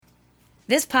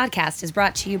This podcast is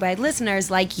brought to you by listeners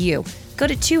like you. Go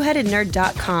to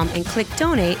twoheadednerd.com and click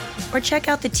donate, or check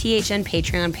out the THN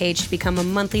Patreon page to become a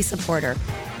monthly supporter.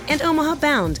 And Omaha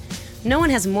Bound. No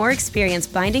one has more experience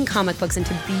binding comic books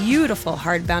into beautiful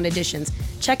hardbound editions.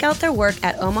 Check out their work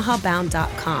at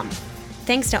omahabound.com.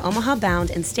 Thanks to Omaha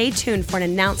Bound, and stay tuned for an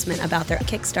announcement about their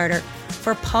Kickstarter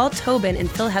for Paul Tobin and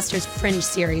Phil Hester's Fringe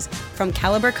series from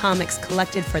Caliber Comics,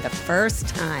 collected for the first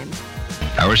time.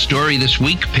 Our story this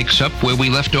week picks up where we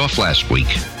left off last week.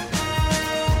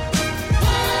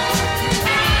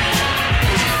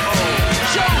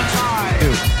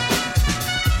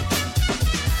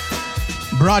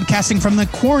 Broadcasting from the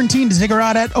quarantined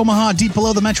ziggurat at Omaha, deep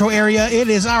below the metro area, it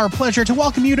is our pleasure to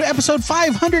welcome you to episode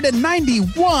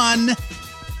 591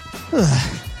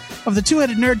 of the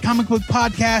Two-Headed Nerd Comic Book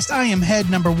Podcast. I am head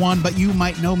number one, but you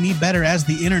might know me better as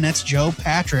the internet's Joe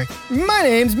Patrick. My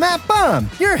name's Matt Baum.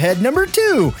 You're head number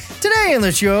two. Today on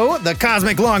the show, the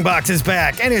Cosmic Longbox is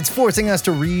back, and it's forcing us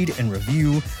to read and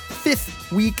review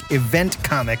fifth week event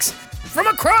comics from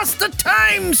across the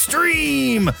time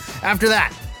stream. After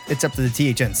that, it's up to the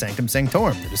THN Sanctum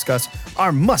Sanctorum to discuss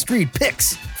our must-read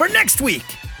picks for next week.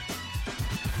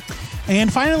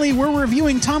 And finally, we're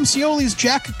reviewing Tom Scioli's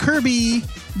Jack Kirby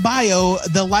bio,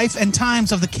 The Life and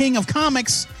Times of the King of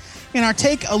Comics. In our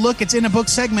Take a Look, It's in a Book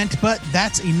segment, but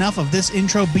that's enough of this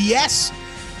intro BS.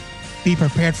 Be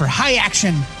prepared for high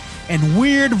action and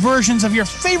weird versions of your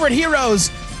favorite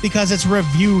heroes, because it's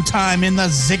review time in the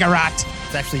ziggurat.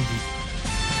 It's actually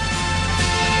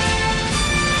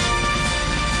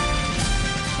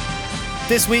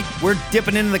This week, we're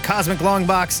dipping into the Cosmic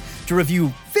Longbox to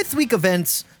review fifth week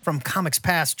events from comics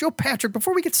past. Joe Patrick,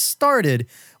 before we get started,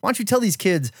 why don't you tell these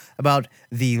kids about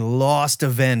the lost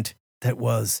event that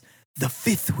was the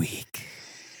fifth week?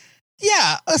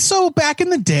 Yeah, so back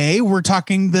in the day, we're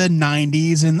talking the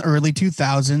 90s and early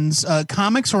 2000s,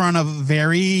 comics were on a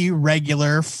very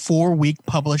regular 4-week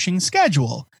publishing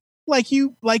schedule. Like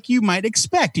you might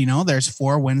expect, there's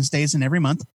 4 Wednesdays in every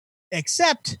month,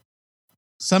 except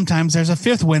sometimes there's a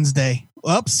fifth Wednesday.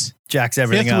 Oops. Jacks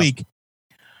everything fifth up. Week.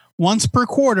 Once per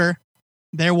quarter,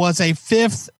 there was a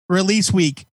fifth release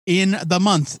week in the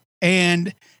month,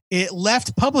 and it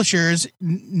left publishers,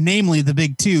 namely the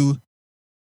big two,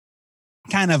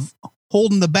 kind of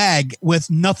holding the bag with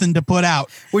nothing to put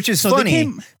out. Which is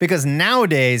funny, because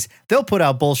nowadays they'll put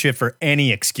out bullshit for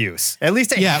any excuse. At least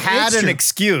they had an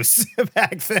excuse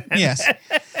back then. Yes.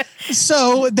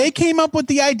 So they came up with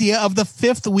the idea of the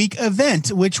fifth week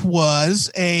event, which was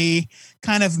a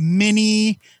kind of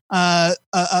mini, a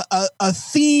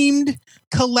themed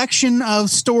collection of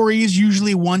stories,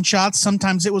 usually one shots.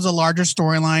 Sometimes it was a larger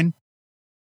storyline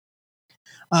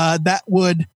that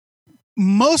would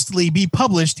mostly be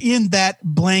published in that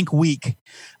blank week.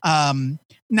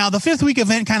 Now the fifth week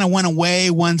event kind of went away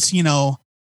once,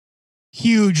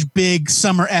 huge big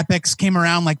summer epics came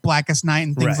around, like Blackest Night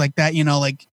and things like that.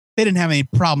 Like they didn't have any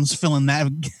problems filling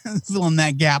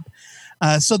that gap.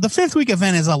 So the fifth week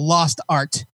event is a lost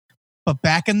art, but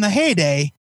back in the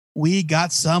heyday, we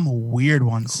got some weird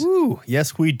ones. Ooh,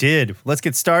 yes, we did. Let's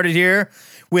get started here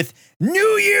with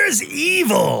New Year's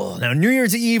Evil. Now, New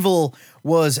Year's Evil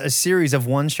was a series of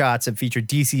one-shots that featured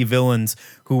DC villains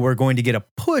who were going to get a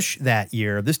push that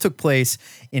year. This took place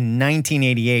in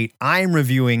 1988. I'm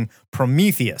reviewing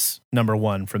Prometheus,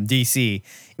 #1 from DC.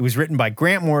 It was written by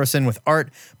Grant Morrison with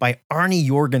art by Arnie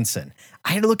Jorgensen.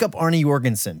 I had to look up Arnie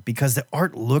Jorgensen because the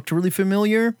art looked really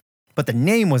familiar, but the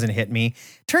name wasn't hit me.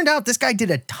 Turned out this guy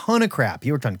did a ton of crap.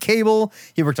 He worked on Cable,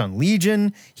 he worked on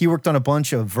Legion, he worked on a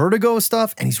bunch of Vertigo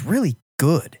stuff, and he's really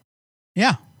good.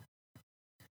 Yeah.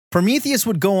 Prometheus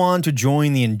would go on to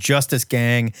join the Injustice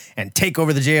Gang and take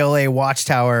over the JLA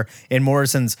Watchtower in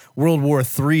Morrison's World War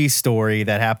III story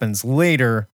that happens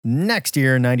later next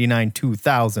year,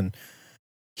 99-2000.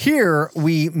 Here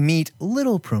we meet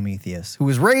little Prometheus, who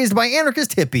was raised by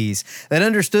anarchist hippies that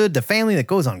understood the family that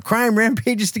goes on crime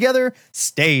rampages together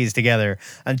stays together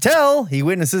until he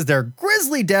witnesses their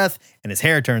grisly death and his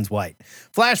hair turns white.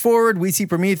 Flash forward, we see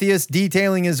Prometheus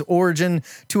detailing his origin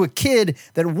to a kid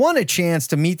that won a chance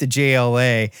to meet the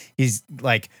JLA. He's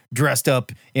like dressed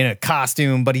up in a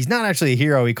costume, but he's not actually a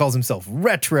hero. He calls himself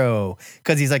Retro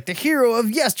because he's like the hero of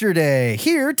yesterday,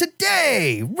 here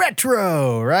today,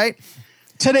 Retro, right?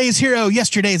 Today's hero,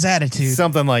 yesterday's attitude.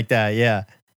 Something like that, yeah.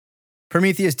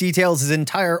 Prometheus details his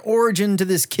entire origin to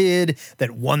this kid that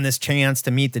won this chance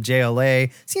to meet the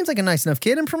JLA. Seems like a nice enough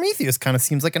kid, and Prometheus kind of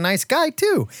seems like a nice guy,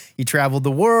 too. He traveled the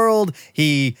world.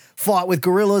 He fought with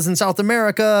gorillas in South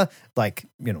America. Like,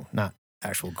 not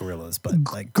actual gorillas, but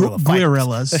like gorilla fighters.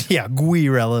 Guerrillas. Yeah,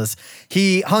 guerrillas.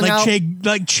 He hung out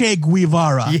like Che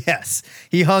Guevara. Yes.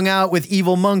 He hung out with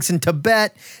evil monks in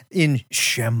Tibet, in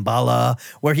Shambhala,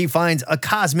 where he finds a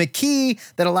cosmic key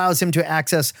that allows him to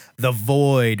access the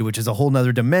void, which is a whole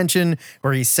nother dimension,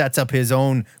 where he sets up his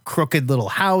own crooked little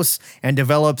house and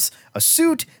develops a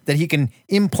suit that he can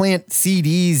implant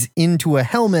CDs into a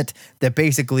helmet that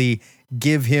basically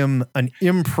give him an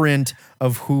imprint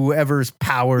of whoever's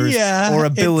powers or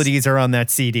abilities are on that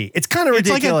CD. It's kind of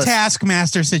ridiculous. It's like a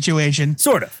Taskmaster situation.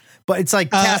 Sort of. But it's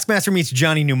like Taskmaster meets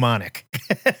Johnny Mnemonic.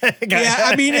 Yeah,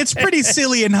 I mean, it's pretty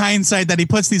silly in hindsight that he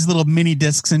puts these little mini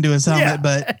discs into his helmet,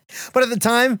 but at the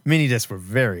time, mini discs were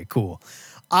very cool.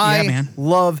 I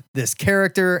love this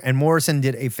character, and Morrison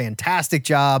did a fantastic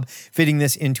job fitting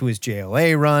this into his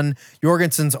JLA run.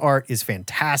 Jorgensen's art is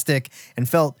fantastic and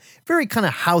felt very kind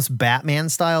of House Batman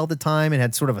style at the time. It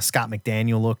had sort of a Scott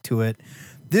McDaniel look to it.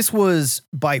 This was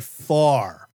by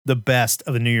far the best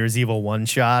of the New Year's Evil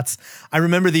one-shots. I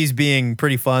remember these being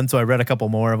pretty fun, so I read a couple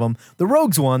more of them. The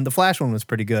Rogues one, the Flash one was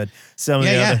pretty good. Some of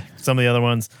the other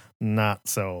ones, not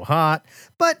so hot.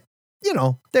 But, you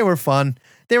know, they were fun.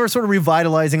 They were sort of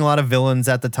revitalizing a lot of villains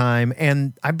at the time.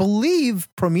 And I believe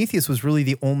Prometheus was really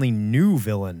the only new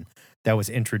villain that was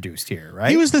introduced here,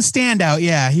 right? He was the standout.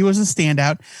 Yeah, he was the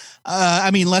standout.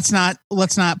 I mean, let's not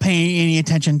pay any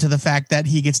attention to the fact that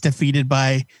he gets defeated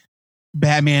by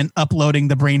Batman uploading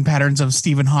the brain patterns of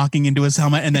Stephen Hawking into his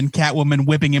helmet and then Catwoman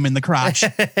whipping him in the crotch.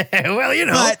 Well, you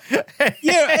know. But,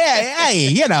 you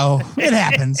know, it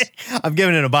happens. I'm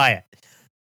giving it a buy it.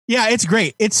 Yeah, it's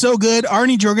great. It's so good.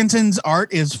 Arnie Jorgensen's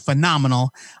art is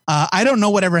phenomenal. I don't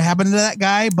know whatever happened to that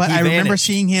guy, but I remember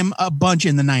seeing him a bunch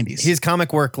in the 90s. His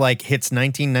comic work like hits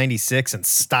 1996 and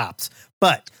stops,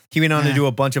 but he went on to do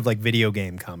a bunch of like video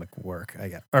game comic work, I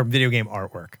guess, or video game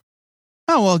artwork.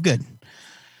 Oh, well, good.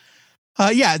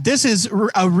 This is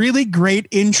a really great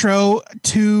intro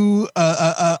to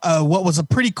what was a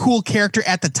pretty cool character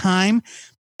at the time.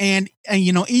 And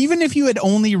you know, even if you had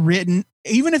only read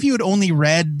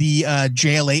the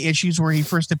JLA issues where he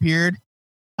first appeared,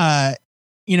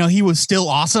 you know, he was still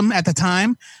awesome at the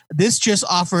time. This just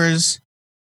offers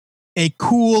a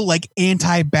cool, like,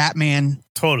 anti-Batman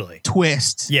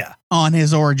twist on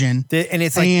his origin. And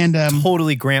it's like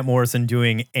totally Grant Morrison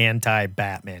doing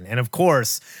anti-Batman. And of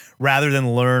course, rather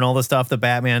than learn all the stuff that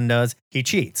Batman does, he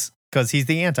cheats because he's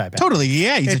the anti-Batman. Totally,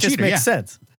 yeah, he's a cheater. It just makes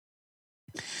sense.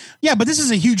 Yeah, but this is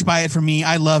a huge buy it for me.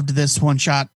 I loved this one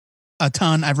shot a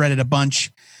ton. I've read it a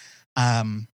bunch.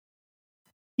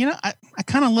 You know, I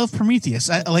kind of love Prometheus.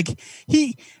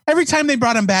 Every time they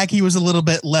brought him back, he was a little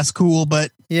bit less cool, but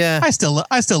yeah, I still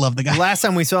love the guy. Last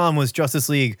time we saw him was Justice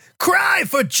League Cry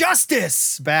for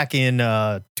Justice back in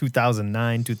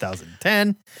 2009,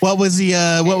 2010. What was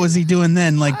he doing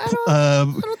then? Like, I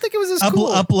don't think it was as cool.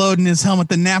 Uploading his helmet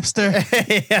to Napster.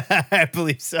 Yeah, I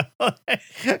believe so.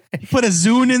 Put a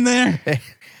Zune in there.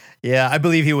 Yeah, I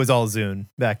believe he was all Zune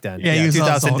back then. Yeah, he was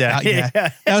 2010.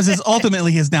 That was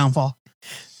ultimately his downfall.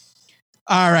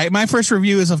 All right, my first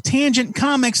review is of Tangent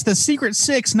Comics, The Secret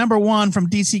Six, #1 from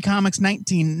DC Comics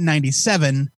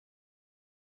 1997.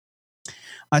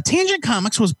 Tangent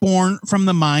Comics was born from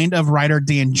the mind of writer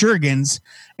Dan Jurgens,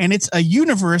 and it's a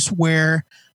universe where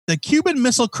the Cuban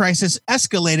Missile Crisis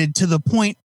escalated to the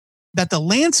point that the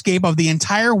landscape of the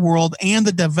entire world and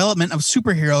the development of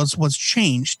superheroes was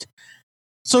changed.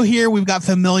 So here we've got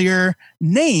familiar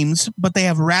names, but they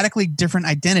have radically different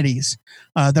identities.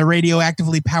 The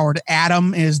radioactively powered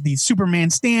Atom is the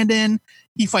Superman stand-in.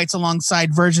 He fights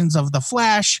alongside versions of the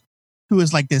Flash, who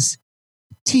is like this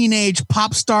teenage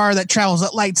pop star that travels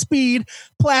at light speed.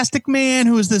 Plastic Man,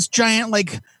 who is this giant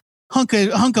like hunk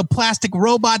of plastic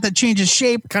robot that changes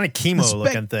shape. Kind of chemo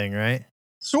looking thing, right?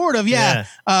 Sort of, yeah.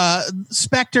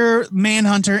 Spectre,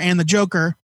 Manhunter, and the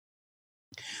Joker.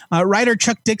 Writer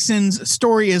Chuck Dixon's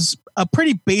story is a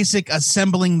pretty basic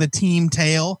assembling the team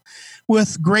tale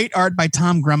with great art by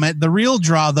Tom Grummett. The real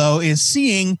draw, though, is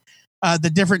seeing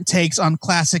the different takes on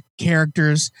classic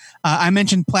characters. I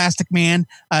mentioned Plastic Man.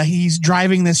 He's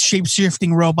driving this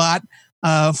shape-shifting robot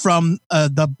from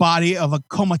the body of a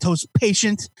comatose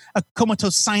patient. A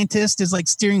comatose scientist is like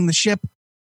steering the ship.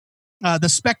 The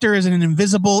Spectre is an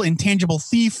invisible, intangible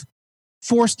thief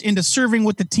forced into serving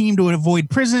with the team to avoid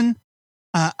prison.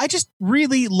 I just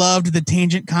really loved the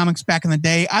Tangent Comics back in the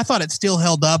day. I thought it still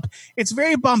held up. It's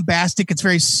very bombastic. It's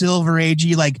very Silver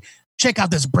Agey. Like, check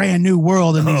out this brand new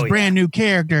world and these brand new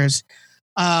characters.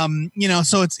 You know,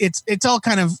 so it's all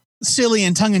kind of silly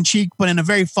and tongue in cheek, but in a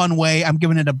very fun way. I'm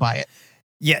giving it a buy it.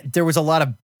 Yeah, there was a lot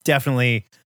of definitely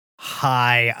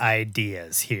high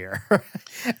ideas here,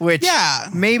 which Yeah,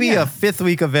 maybe yeah. a 5th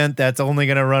week event that's only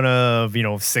going to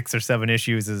run 6 or 7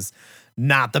 issues is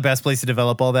not the best place to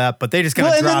develop all that, but they just kind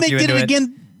of and then drop they you did into it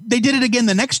again. They did it again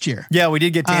the next year. Yeah, we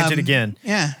did get Tangent again.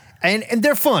 Yeah. And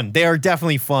they're fun. They are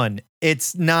definitely fun.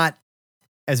 It's not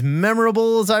as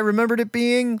memorable as I remembered it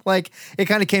being. Like, it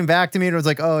kind of came back to me and it was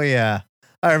like, oh yeah,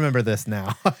 I remember this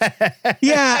now.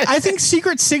 Yeah, I think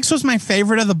Secret Six was my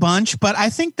favorite of the bunch, but I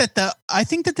think that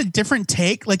the different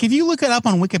take, like if you look it up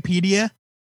on Wikipedia,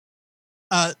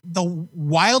 the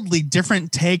wildly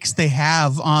different takes they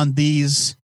have on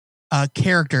these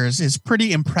characters is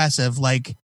pretty impressive.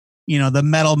 Like, the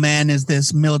Metal Men is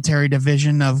this military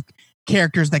division of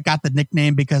characters that got the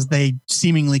nickname because they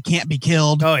seemingly can't be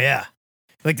killed. Oh yeah.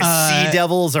 Like the Sea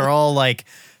Devils are all like,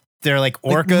 they're like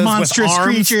orcas, like monstrous with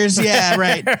arms. creatures. Yeah,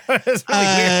 right. It's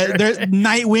really weird.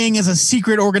 Nightwing is a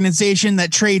secret organization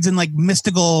that trades in like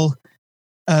mystical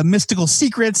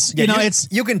secrets. Yeah,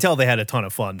 you can tell they had a ton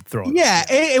of fun throwing. Yeah,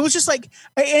 it was just like,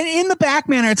 and in the back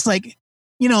manner, it's like,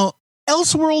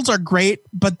 Elseworlds are great,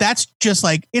 but that's just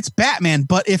like, it's Batman,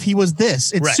 but if he was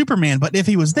this, it's Right. Superman, but if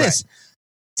he was this. Right.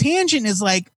 Tangent is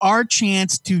like our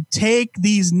chance to take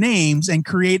these names and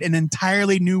create an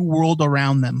entirely new world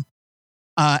around them.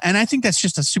 And I think that's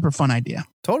just a super fun idea.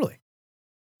 Totally.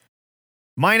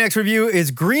 My next review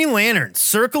is Green Lantern,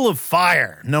 Circle of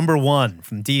Fire, #1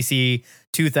 from DC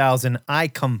 2000. I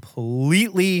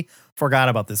completely forgot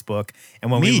about this book. And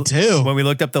when Me too. When we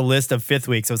looked up the list of 5th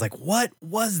weeks, I was like, what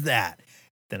was that?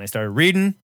 Then I started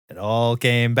reading. It all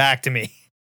came back to me.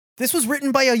 This was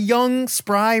written by a young,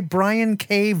 spry Brian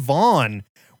K. Vaughan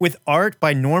with art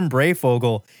by Norm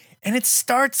Brayfogle. And it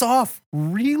starts off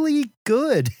really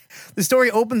good. The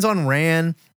story opens on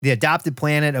Rann, the adopted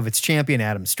planet of its champion,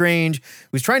 Adam Strange,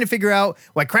 who's trying to figure out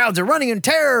why crowds are running in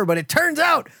terror, but it turns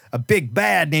out a big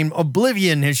bad named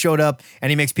Oblivion has showed up,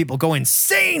 and he makes people go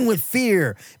insane with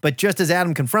fear. But just as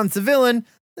Adam confronts the villain,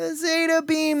 the Zeta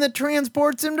beam that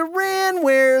transports him to Rann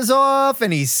wears off,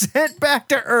 and he's sent back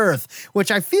to Earth,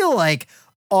 which I feel like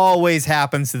always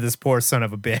happens to this poor son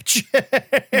of a bitch.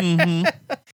 Mm-hmm.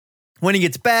 When he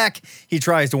gets back, he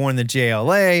tries to warn the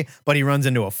JLA, but he runs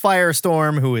into a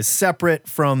Firestorm who is separate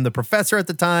from the professor at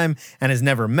the time and has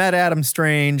never met Adam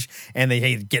Strange, and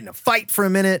they get in a fight for a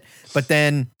minute, but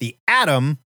then the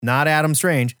Atom, not Adam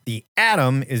Strange, the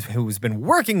Atom who's been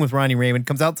working with Ronnie Raymond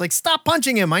comes out, it's like, stop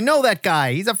punching him, I know that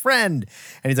guy, he's a friend.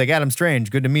 And he's like, Adam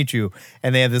Strange, good to meet you.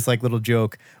 And they have this like little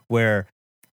joke where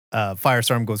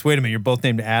Firestorm goes, wait a minute, you're both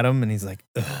named Adam? And he's like,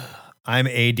 ugh. I'm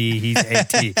AD, he's AT.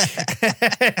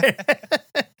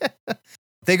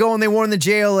 They go and they warn the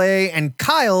JLA, and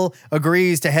Kyle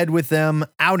agrees to head with them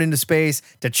out into space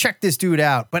to check this dude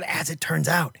out. But as it turns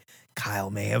out,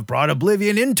 Kyle may have brought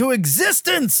Oblivion into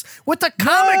existence with the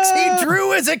comics he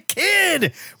drew as a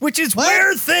kid, which is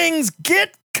where things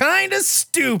get kind of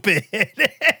stupid.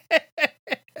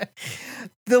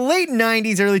 The late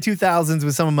 90s, early 2000s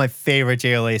was some of my favorite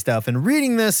JLA stuff, and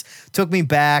reading this took me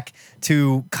back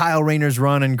to Kyle Rayner's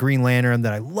run on Green Lantern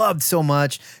that I loved so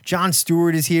much. John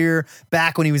Stewart is here,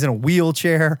 back when he was in a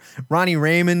wheelchair. Ronnie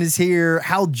Raymond is here.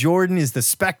 Hal Jordan is the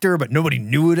Spectre, but nobody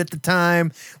knew it at the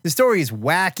time. The story is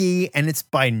wacky, and it's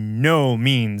by no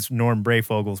means Norm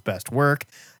Brayfogle's best work.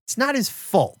 It's not his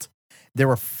fault. There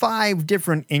were 5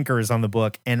 different inkers on the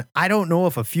book, and I don't know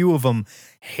if a few of them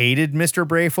hated Mr.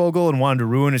 Brayfogle and wanted to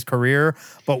ruin his career,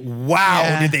 but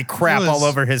wow, did they crap all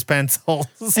over his pencils.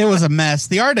 It was a mess.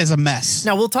 The art is a mess.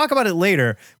 Now, we'll talk about it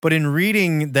later, but in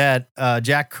reading that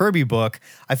Jack Kirby book,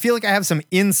 I feel like I have some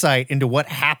insight into what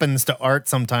happens to art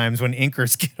sometimes when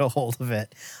inkers get a hold of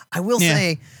it. I will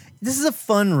say, this is a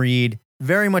fun read,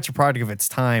 very much a product of its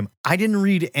time. I didn't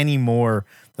read any more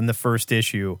than the first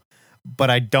issue,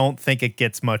 but I don't think it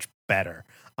gets much better.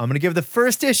 I'm going to give the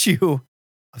first issue,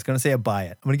 I was going to say a buy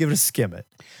it. I'm going to give it a skim it.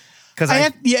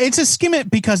 It's a skim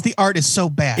it because the art is so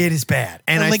bad. It is bad.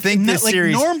 And I think this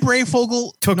series Norm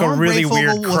Brayfogle took a really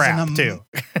weird crap too.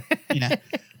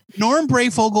 Norm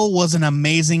Brayfogle was an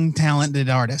amazing, talented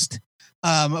artist.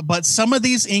 But some of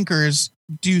these inkers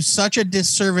do such a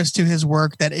disservice to his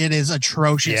work that it is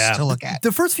atrocious to look at.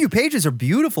 The first few pages are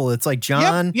beautiful. It's like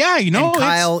John, and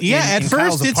Kyle. At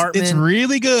first it's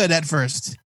really good at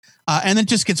first, and it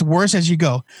just gets worse as you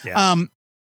go. Yeah.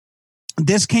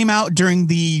 This came out during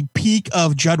the peak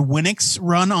of Judd Winnick's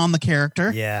run on the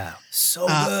character. Yeah, so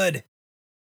good.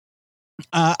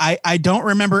 I don't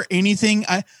remember anything.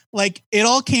 It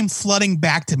all came flooding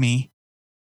back to me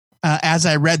as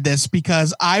I read this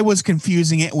because I was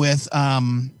confusing it with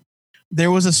there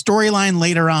was a storyline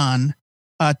later on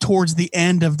towards the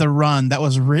end of the run that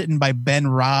was written by Ben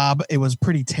Robb. It was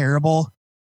pretty terrible.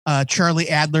 Charlie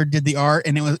Adler did the art,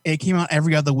 and it came out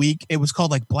every other week. It was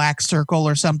called like Black Circle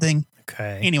or something.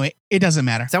 Okay. Anyway, it doesn't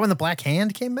matter. Is that when the Black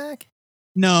Hand came back?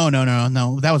 No.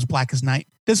 That was Black as Night.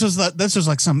 This was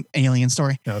like some alien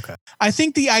story. Okay. I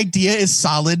think the idea is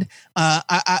solid.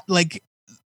 I like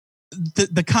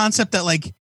the concept that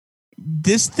like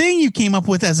this thing you came up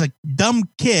with as a dumb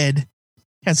kid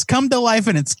has come to life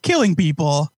and it's killing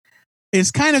people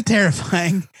is kind of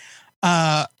terrifying.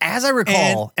 As I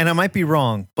recall, and I might be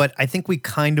wrong, but I think we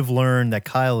kind of learned that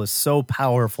Kyle is so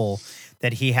powerful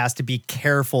that he has to be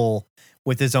careful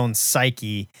with his own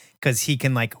psyche because he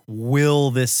can like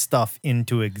will this stuff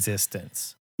into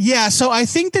existence. Yeah, so I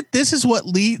think that this is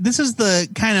this is the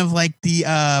kind of like the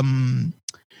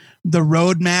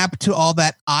roadmap to all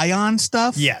that ion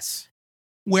stuff. Yes.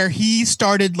 Where he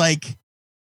started like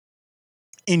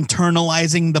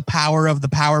internalizing the power of the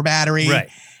power battery. Right.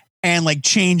 And like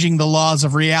changing the laws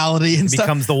of reality and He stuff.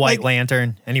 becomes the White like,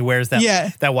 Lantern, and he wears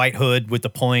that white hood with the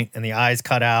point and the eyes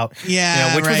cut out.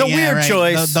 Yeah, which was a weird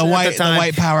choice. The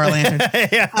white Power Lantern.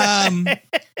 Yeah.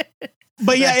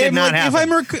 But yeah, did not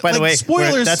happen. By the way,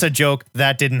 spoilers. That's a joke.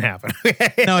 That didn't happen.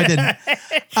 No, it didn't.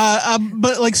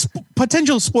 But like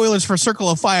potential spoilers for Circle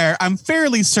of Fire, I'm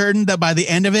fairly certain that by the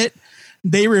end of it,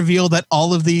 they reveal that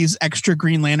all of these extra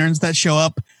Green Lanterns that show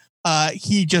up,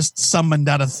 he just summoned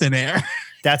out of thin air.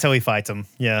 That's how he fights them.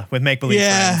 Yeah, with make believe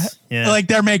friends. Yeah, like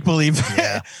they're make believe.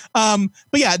 Yeah. But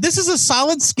yeah, this is a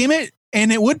solid skim it,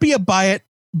 and it would be a buy it,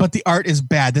 but the art is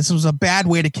bad. This was a bad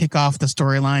way to kick off the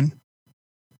storyline.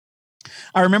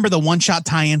 I remember the one-shot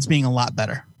tie-ins being a lot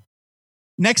better.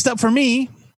 Next up for me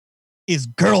is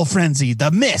Girl Frenzy, The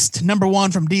Mist,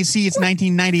 #1 from DC. It's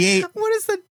 1998. What is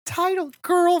the title?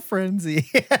 Girl Frenzy.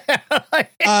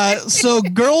 So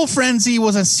Girl Frenzy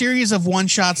was a series of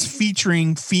one-shots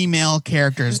featuring female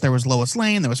characters. There was Lois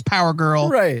Lane, there was Power Girl.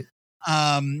 Right.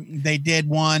 They did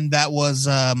one that was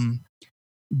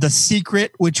The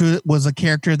Secret, which was a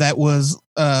character that was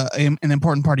an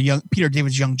important part of Peter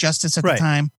David's Young Justice at the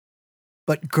time.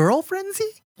 But Girl Frenzy?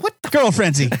 What the Girl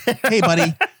Frenzy? Hey,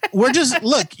 buddy. We're just,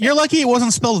 look, you're lucky it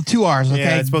wasn't spelled with 2 R's, okay?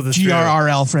 Yeah, I suppose it's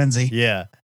GRRL Frenzy. Yeah.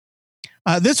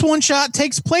 This one shot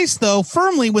takes place, though,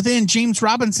 firmly within James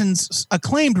Robinson's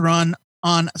acclaimed run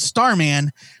on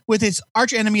Starman, with its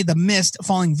archenemy, the Mist,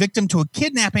 falling victim to a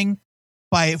kidnapping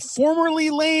by formerly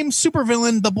lame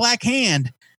supervillain, the Black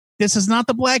Hand. This is not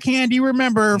the Black Hand you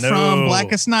remember from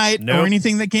Blackest Night or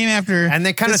anything that came after. And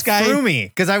they kind of threw me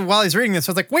because while I was reading this,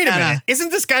 I was like, wait a minute, isn't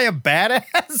this guy a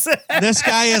badass? This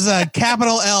guy is a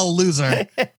capital L loser.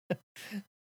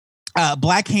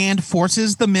 Black Hand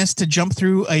forces the Mist to jump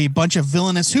through a bunch of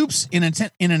villainous hoops in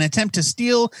an attempt to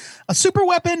steal a super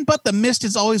weapon, but the Mist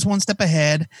is always one step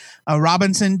ahead.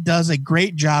 Robinson does a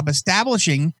great job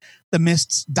establishing the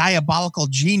Mist's diabolical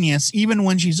genius. Even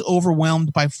when she's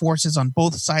overwhelmed by forces on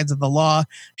both sides of the law,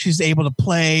 she's able to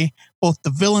play both the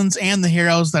villains and the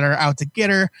heroes that are out to get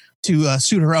her to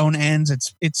suit her own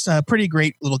ends. It's a pretty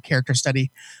great little character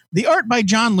study. The art by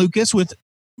John Lucas with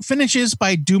finishes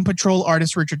by Doom Patrol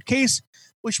artist Richard Case,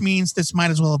 which means this might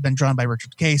as well have been drawn by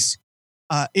Richard Case,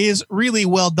 is really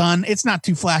well done. It's not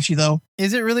too flashy, though.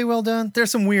 Is it really well done?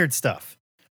 There's some weird stuff.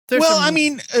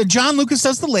 John Lucas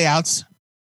does the layouts.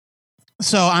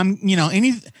 So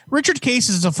Richard Case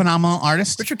is a phenomenal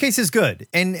artist. Richard Case is good.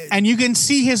 And you can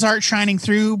see his art shining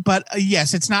through, but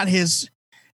yes, it's not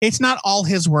all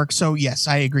his work. So yes,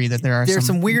 I agree that there's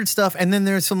some weird stuff. And then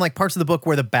there's some like parts of the book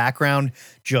where the background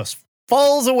just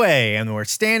falls away and we're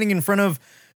standing in front of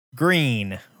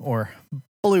green or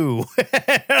blue.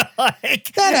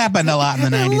 Like, that happened a lot in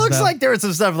the 90s. It looks like there was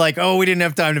some stuff like, we didn't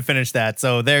have time to finish that.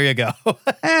 So there you go.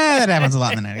 That happens a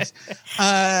lot in the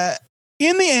 90s.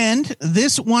 In the end,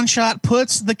 this one shot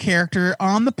puts the character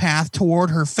on the path toward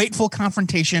her fateful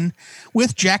confrontation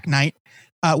with Jack Knight,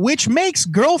 which makes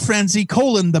Girl Frenzy: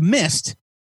 The Mist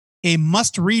a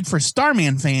must read for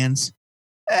Starman fans,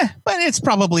 but it's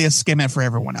probably a skim it for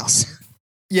everyone else.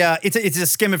 Yeah, it's a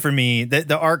skim it for me.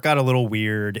 The art got a little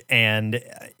weird, and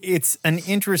it's an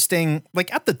interesting,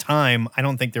 like at the time, I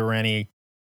don't think there were any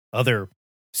other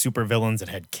supervillains that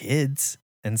had kids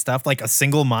and stuff, like a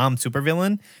single mom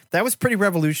supervillain. That was pretty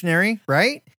revolutionary,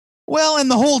 right? Well, and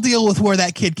the whole deal with where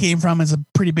that kid came from is a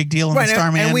pretty big deal in the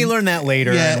Starman. And we learned that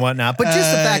later and whatnot. But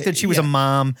just the fact that she was a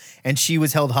mom and she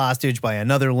was held hostage by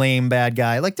another lame bad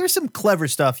guy. Like there's some clever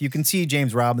stuff. You can see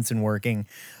James Robinson working.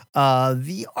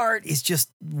 The art is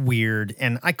just weird,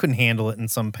 and I couldn't handle it in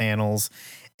some panels.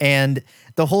 And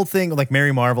the whole thing, like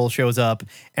Mary Marvel shows up,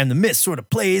 and the Mist sort of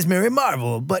plays Mary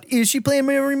Marvel. But is she playing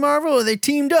Mary Marvel? Are they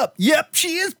teamed up? Yep,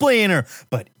 she is playing her.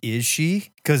 But is she?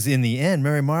 Because in the end,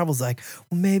 Mary Marvel's like,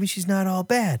 well, maybe she's not all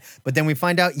bad. But then we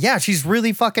find out, yeah, she's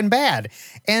really fucking bad.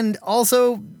 And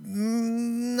also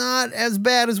not as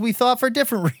bad as we thought for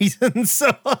different reasons.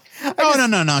 So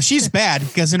No. She's bad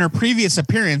because in her previous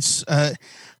appearance,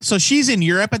 so she's in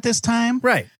Europe at this time.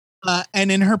 Right.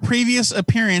 And in her previous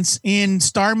appearance in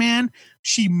Starman,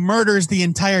 she murders the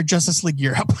entire Justice League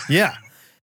Europe. Yeah.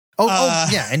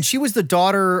 Yeah. And she was the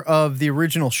daughter of the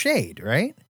original Shade,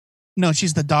 right? No,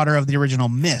 she's the daughter of the original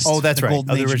Mist. Oh, that's right.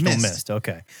 Golden Of the Age original Mist.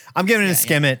 Okay. I'm giving it a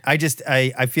skim it.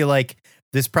 I feel like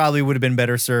this probably would have been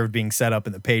better served being set up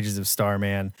in the pages of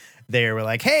Starman. They were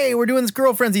like, hey, we're doing this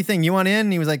girlfriendsy thing. You want in?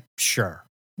 And he was like, sure.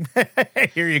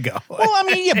 Here you go. Well,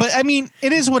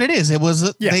 it is what it is. It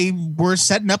was They were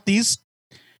setting up these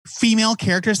female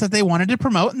characters that they wanted to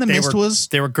promote, and they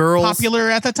were girls popular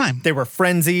at that time. They were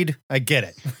frenzied. I get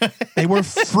it. They were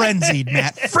frenzied,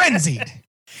 Matt. Frenzied.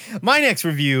 My next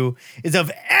review is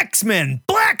of X-Men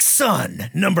Black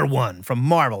Sun #1 from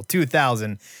Marvel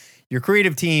 2000. Your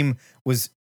creative team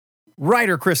was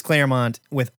writer Chris Claremont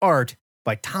with art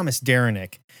by Thomas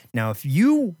Derenick. Now, if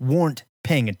you weren't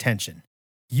paying attention,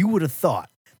 you would have thought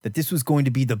that this was going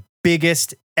to be the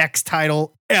biggest X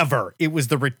title ever. It was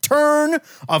the return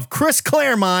of Chris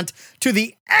Claremont to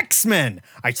the X-Men.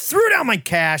 I threw down my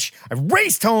cash, I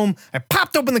raced home, I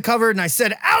popped open the cover, and I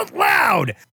said out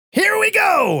loud, here we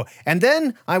go! And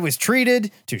then I was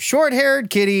treated to short-haired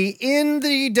Kitty in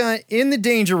the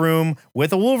danger room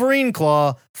with a Wolverine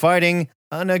claw fighting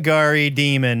a Nagari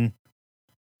demon.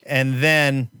 And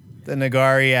then the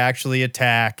Nagari actually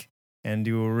attack and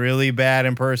do a really bad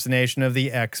impersonation of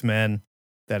the X-Men.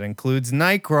 That includes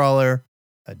Nightcrawler,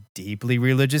 a deeply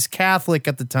religious Catholic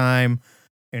at the time,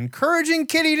 encouraging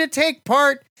Kitty to take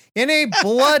part in a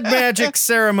blood magic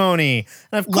ceremony.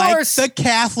 And of course, like the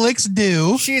Catholics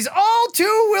do. She's all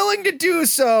too willing to do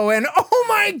so. And oh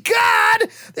my God,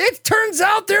 it turns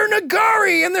out they're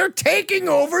Nagari and they're taking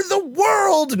over the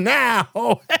world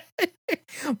now.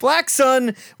 Black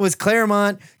Sun was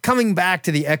Claremont coming back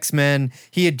to the X-Men.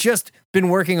 He had just been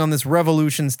working on this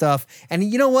Revolution stuff. And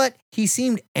you know what? He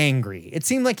seemed angry. It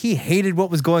seemed like he hated what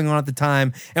was going on at the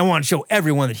time and wanted to show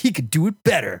everyone that he could do it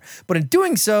better. But in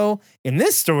doing so, in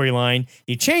this storyline,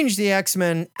 he changed the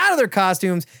X-Men out of their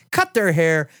costumes, cut their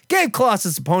hair, gave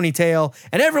Colossus a ponytail,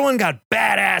 and everyone got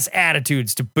badass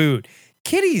attitudes to boot.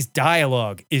 Kitty's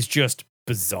dialogue is just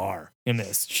bizarre in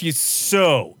this. She's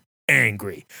so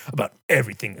angry about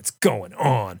everything that's going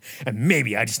on, and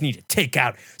maybe I just need to take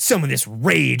out some of this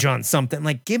rage on something.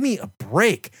 Like, give me a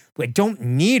break. I don't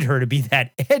need her to be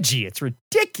that edgy. It's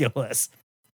ridiculous.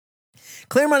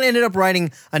 Claremont ended up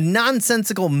writing a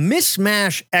nonsensical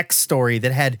mishmash X story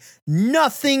that had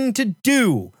nothing to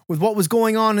do with what was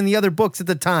going on in the other books at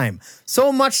the time.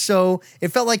 So much so, it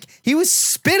felt like he was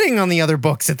spitting on the other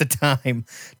books at the time.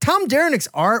 Tom Derenick's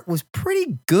art was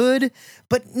pretty good,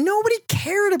 but nobody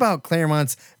cared about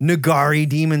Claremont's Nagari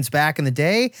demons back in the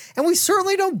day, and we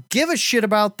certainly don't give a shit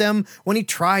about them when he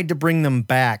tried to bring them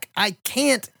back. I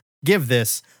can't give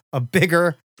this a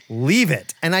bigger leave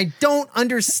it. And I don't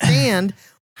understand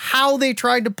how they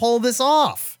tried to pull this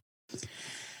off.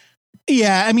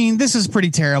 Yeah, I mean, this is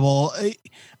pretty terrible.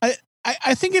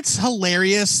 I think it's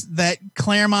hilarious that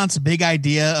Claremont's big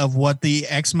idea of what the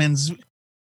X-Men's,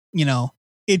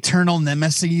 eternal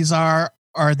nemesis are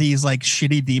these like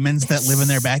shitty demons that live in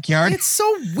their backyard. It's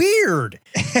so weird.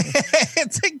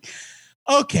 It's like,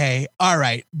 okay, all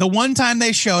right. The one time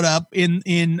they showed up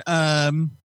in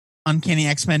Uncanny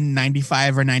X-Men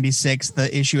 95 or 96,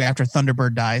 the issue after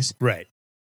Thunderbird dies. Right.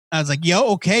 I was like,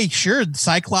 yo, okay, sure.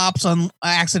 Cyclops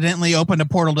accidentally opened a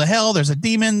portal to hell. There's a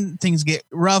demon. Things get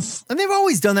rough. And they've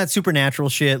always done that supernatural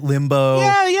shit, Limbo.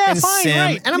 Yeah, and fine, Sim,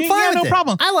 right. And I'm fine with no it.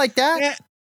 problem. I like that. Yeah.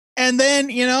 And then,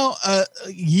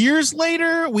 years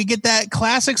later, we get that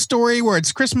classic story where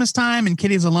it's Christmas time and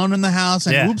Kitty's alone in the house.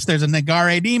 And whoops, there's a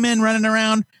Nagare demon running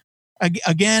around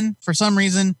again for some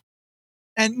reason.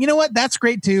 And you know what? That's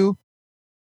great too.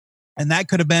 And that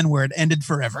could have been where it ended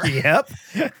forever. Yep.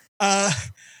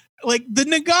 Like the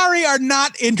Nagari are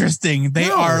not interesting. They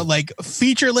are like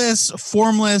featureless,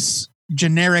 formless,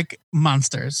 generic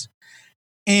monsters.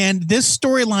 And this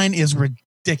storyline is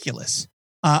ridiculous.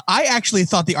 I actually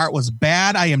thought the art was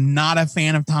bad. I am not a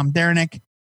fan of Tom Derenick.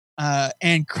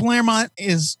 And Claremont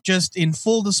is just in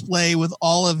full display with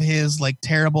all of his like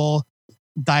terrible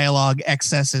dialogue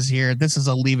excesses here. This is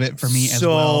a leave it for me as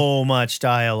well. So much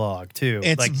dialogue too.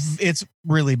 It's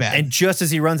really bad. And just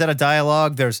as he runs out of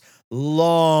dialogue, there's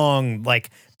long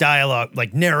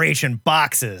dialogue, narration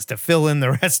boxes to fill in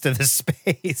the rest of the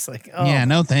space.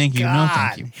 No, thank you. God. No,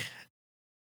 thank you.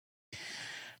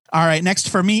 All right. Next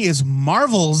for me is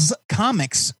Marvel's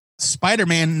Comics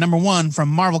Spider-Man #1 from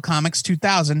Marvel Comics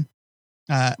 2000.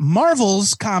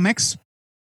 Marvel's Comics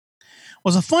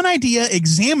was a fun idea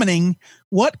examining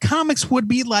what comics would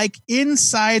be like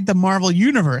inside the Marvel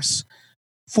Universe.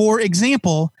 For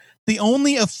example, the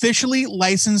only officially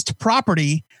licensed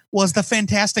property was the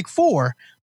Fantastic Four,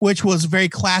 which was very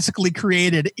classically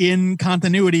created in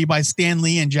continuity by Stan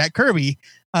Lee and Jack Kirby.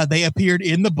 They appeared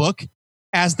in the book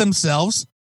as themselves.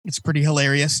 It's pretty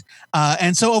hilarious.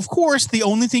 And so, of course, the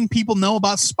only thing people know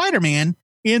about Spider-Man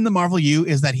in the Marvel U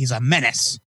is that he's a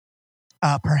menace.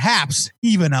 Perhaps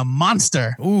even a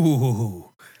monster.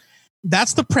 Ooh.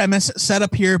 That's the premise set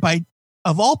up here by,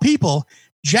 of all people,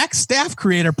 Jack staff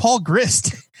creator Paul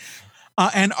Grist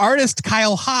and artist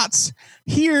Kyle Hotz.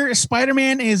 Here,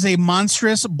 Spider-Man is a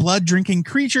monstrous, blood-drinking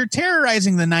creature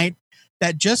terrorizing the night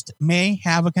that just may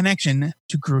have a connection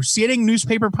to crusading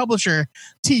newspaper publisher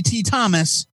T.T.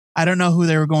 Thomas. I don't know who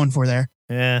they were going for there.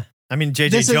 Yeah. I mean,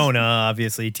 J.J. Jonah,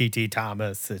 obviously, T.T.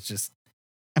 Thomas. It's just...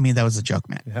 that was a joke,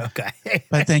 man. Okay.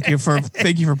 But thank you for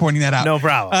pointing that out. No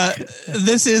problem.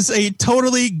 This is a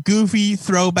totally goofy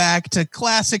throwback to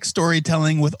classic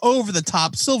storytelling with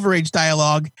over-the-top Silver Age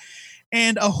dialogue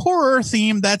and a horror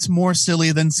theme that's more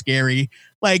silly than scary.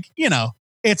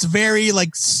 It's very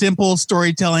simple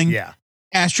storytelling. Yeah.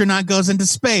 Astronaut goes into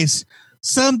space.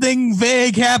 Something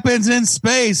vague happens in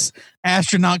space.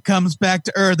 Astronaut comes back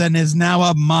to Earth and is now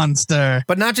a monster.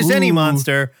 But not just any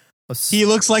monster. He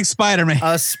looks like Spider-Man.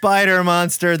 A spider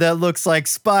monster that looks like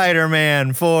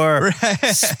Spider-Man for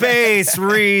space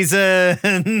reasons.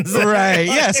 Right.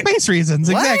 Yeah, space reasons.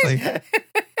 Exactly.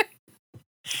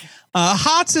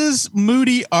 Hotz's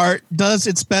moody art does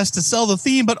its best to sell the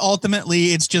theme, but ultimately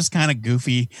it's just kind of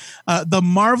goofy. The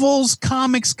Marvel's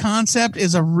Comics concept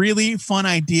is a really fun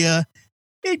idea.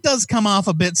 It does come off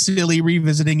a bit silly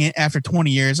revisiting it after 20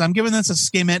 years. I'm giving this a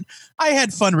skim it. I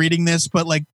had fun reading this, but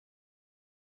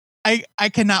I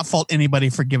cannot fault anybody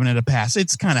for giving it a pass.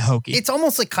 It's kind of hokey. It's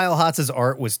almost like Kyle Hotz's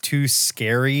art was too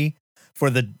scary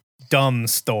for the dumb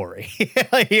story.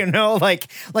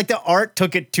 The art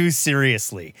took it too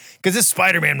seriously. Because this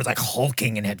Spider-Man was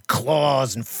hulking and had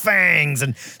claws and fangs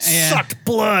and sucked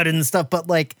blood and stuff. But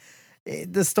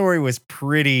the story was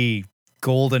pretty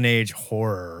golden age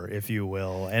horror, if you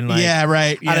will. And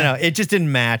right. Yeah. I don't know. It just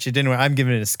didn't match. It didn't work. I'm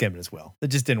giving it a skim as well. It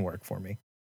just didn't work for me.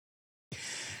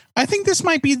 I think this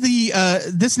might be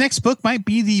this next book might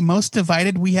be the most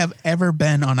divided we have ever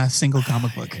been on a single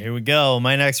comic book. Here we go.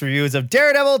 My next review is of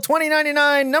Daredevil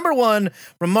 2099, #1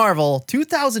 from Marvel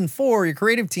 2004. Your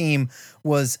creative team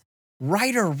was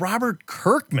writer Robert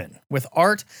Kirkman with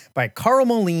art by Carl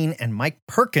Moline and Mike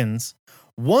Perkins.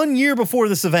 1 year before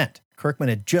this event, Kirkman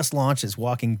had just launched his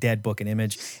Walking Dead book and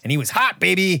Image, and he was hot,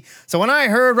 baby. So when I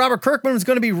heard Robert Kirkman was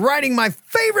going to be writing my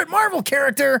favorite Marvel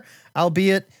character,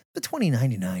 albeit the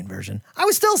 2099 version, I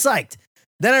was still psyched.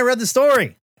 Then I read the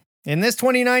story. In this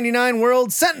 2099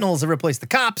 world, Sentinels have replaced the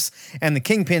cops, and the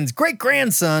Kingpin's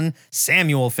great-grandson,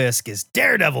 Samuel Fisk, is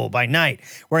Daredevil by night,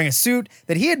 wearing a suit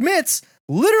that he admits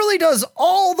literally does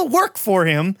all the work for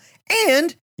him,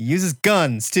 and he uses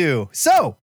guns, too.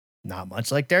 So, not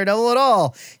much like Daredevil at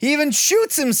all. He even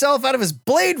shoots himself out of his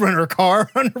Blade Runner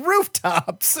car on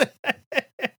rooftops.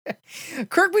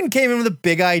 Kirkman came in with a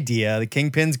big idea. The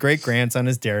Kingpin's great-grandson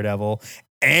is Daredevil,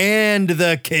 and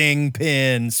the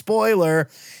Kingpin, spoiler,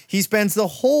 he spends the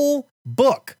whole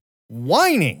book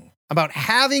whining about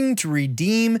having to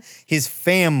redeem his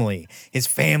family. His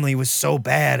family was so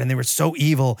bad and they were so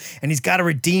evil, and he's got to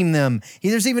redeem them.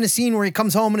 There's even a scene where he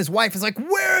comes home and his wife is like,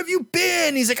 "Where have you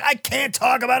been?" He's like, "I can't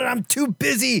talk about it. I'm too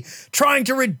busy trying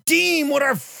to redeem what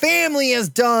our family has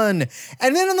done."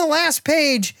 And then on the last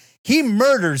page, he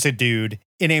murders a dude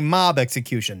in a mob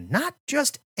execution. Not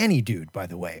just any dude, by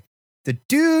the way. The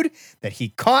dude that he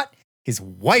caught his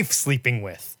wife sleeping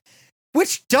with.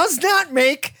 Which does not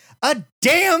make a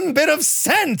damn bit of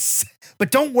sense. But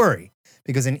don't worry,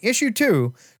 because in issue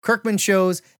 2, Kirkman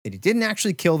shows that he didn't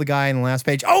actually kill the guy in the last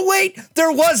page. Oh, wait,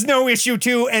 there was no issue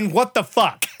 2, and what the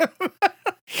fuck?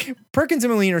 Perkins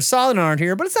and Moline are solid on art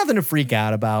here, but it's nothing to freak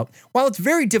out about. While it's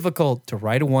very difficult to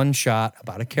write a one-shot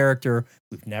about a character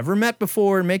we've never met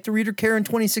before and make the reader care in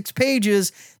 26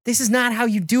 pages, this is not how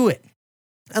you do it.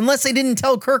 Unless they didn't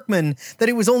tell Kirkman that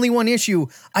it was only one issue,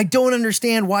 I don't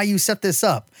understand why you set this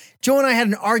up. Joe and I had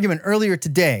an argument earlier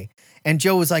today, And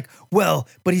Joe was like, well,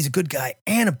 but he's a good guy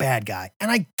and a bad guy. And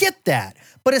I get that.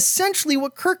 But essentially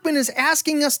what Kirkman is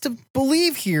asking us to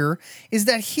believe here is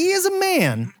that he is a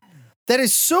man that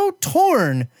is so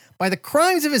torn by the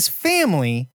crimes of his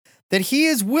family that he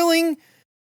is willing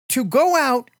to go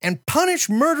out and punish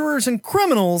murderers and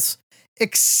criminals,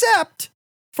 except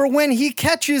for when he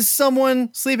catches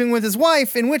someone sleeping with his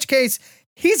wife, in which case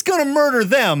he's going to murder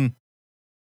them.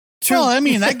 Well, I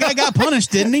mean, that guy got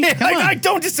punished, didn't he? Come on. I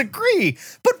don't disagree.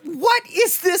 But what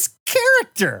is this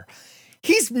character?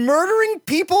 He's murdering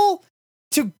people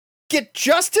to get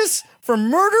justice for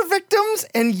murder victims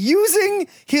and using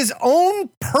his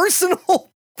own personal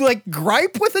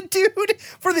gripe with a dude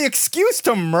for the excuse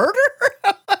to murder?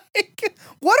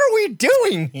 What are we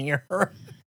doing here?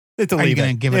 It's a leave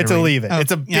it. It's a leave it.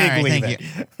 It's a big leave it.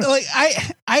 Like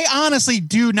I honestly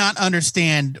do not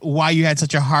understand why you had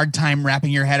such a hard time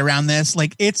wrapping your head around this.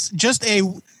 Like, it's just a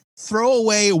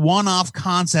throwaway one-off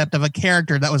concept of a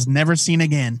character that was never seen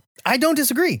again. I don't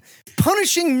disagree.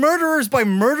 Punishing murderers by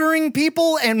murdering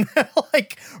people and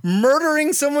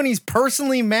murdering someone he's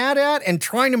personally mad at and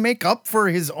trying to make up for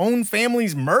his own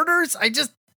family's murders.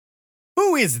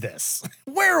 Who is this?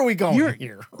 Where are we going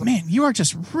here? Man, you are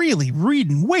just really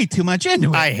reading way too much into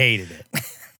it. I hated it.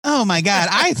 Oh my God.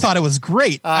 I thought it was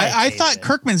great. I thought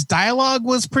Kirkman's dialogue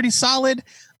was pretty solid.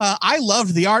 I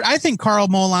loved the art. I think Carl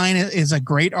Moline is a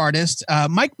great artist.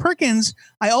 Mike Perkins,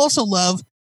 I also love.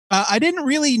 I didn't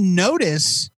really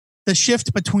notice the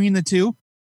shift between the two.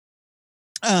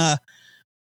 I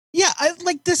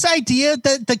like this idea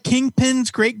that the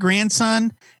Kingpin's great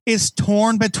grandson is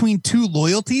torn between two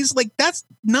loyalties. Like, that's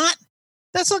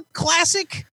a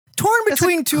classic. Torn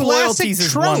between two loyalties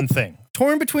is trope. one thing.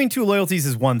 Torn between two loyalties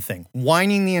is one thing.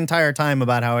 Whining the entire time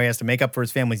about how he has to make up for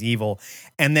his family's evil,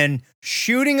 and then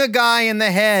shooting a guy in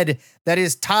the head that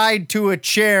is tied to a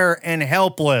chair and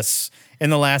helpless in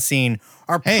the last scene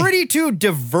are pretty two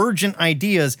divergent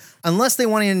ideas, unless they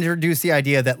want to introduce the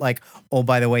idea that, oh,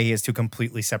 by the way, he has two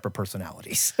completely separate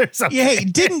personalities. Yeah, hey,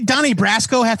 didn't Donnie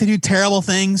Brasco have to do terrible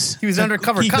things? He was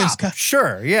undercover cop.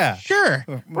 Sure, yeah. Sure,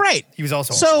 right. He was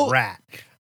also a rat.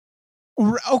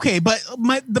 Okay, but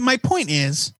my point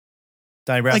is,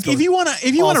 Donnie Brasco, if you want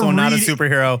to, also not a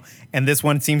superhero, and this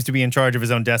one seems to be in charge of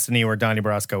his own destiny, where Donnie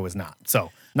Brasco was not. So,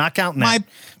 not counting that.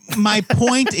 My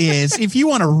point is, if you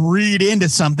want to read into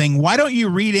something, why don't you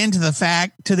read into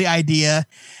the idea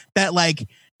that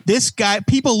this guy,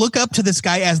 people look up to this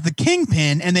guy as the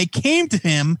Kingpin, and they came to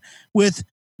him with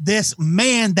this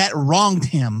man that wronged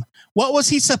him. What was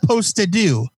he supposed to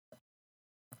do?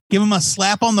 Give him a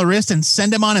slap on the wrist and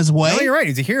send him on his way? No, you're right.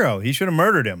 He's a hero. He should have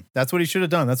murdered him. That's what he should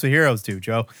have done. That's what heroes do,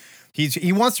 Joe.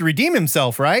 He wants to redeem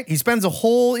himself, right? He spends a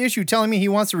whole issue telling me he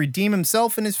wants to redeem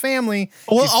himself and his family.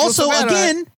 Well, also,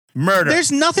 again, murder. There's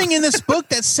nothing in this book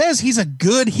that says he's a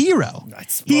good hero.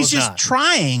 He's just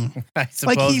trying.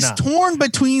 He's torn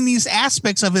between these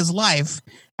aspects of his life,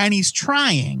 and he's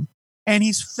trying, and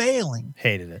he's failing.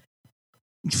 Hated it.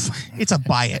 It's a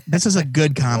buy it. This is a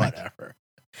good comic. Whatever.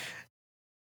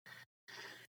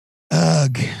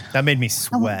 Ugh. That made me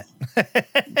sweat.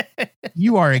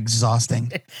 You are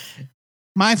exhausting.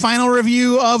 My final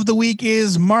review of the week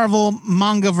is Marvel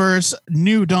Mangaverse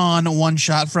New Dawn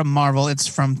one-shot from Marvel. It's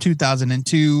from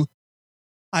 2002.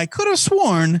 I could have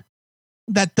sworn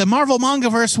that the Marvel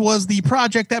Mangaverse was the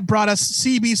project that brought us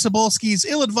C.B. Cebulski's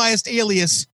ill-advised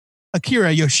alias,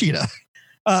 Akira Yoshida.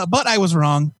 But I was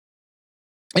wrong.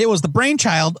 It was the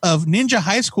brainchild of Ninja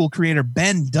High School creator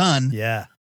Ben Dunn. Yeah.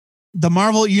 The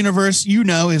Marvel Universe,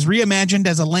 is reimagined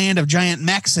as a land of giant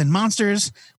mechs and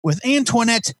monsters, with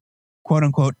Antoinette,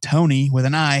 quote-unquote Tony with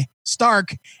an I,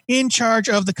 Stark, in charge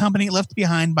of the company left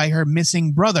behind by her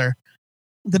missing brother.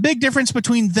 The big difference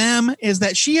between them is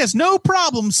that she has no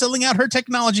problem selling out her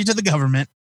technology to the government.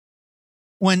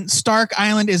 When Stark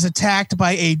Island is attacked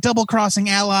by a double-crossing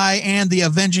ally and the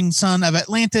avenging son of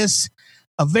Atlantis,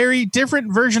 a very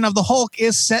different version of the Hulk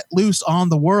is set loose on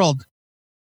the world.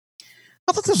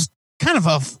 I thought this was kind of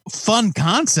a fun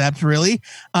concept, really.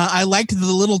 I liked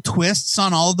the little twists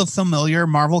on all of the familiar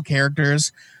Marvel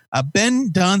characters. Ben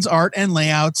Dunn's art and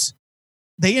layouts,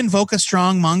 they invoke a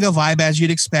strong manga vibe, as you'd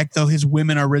expect, though his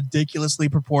women are ridiculously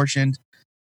proportioned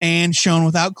and shown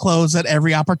without clothes at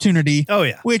every opportunity. Oh,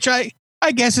 yeah. Which I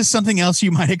guess is something else you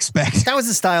might expect. That was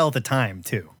the style at the time,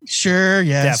 too. Sure,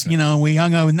 yes. Definitely. We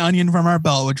hung an onion from our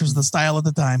belt, which was the style at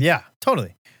the time. Yeah,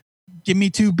 totally. Give me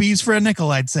 2 B's for a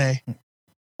nickel, I'd say.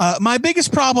 My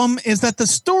biggest problem is that the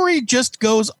story just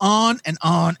goes on and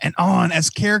on and on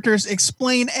as characters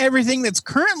explain everything that's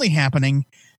currently happening,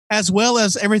 as well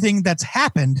as everything that's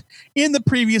happened in the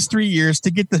previous 3 years to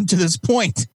get them to this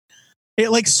point.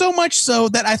 It like so much so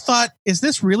that I thought, is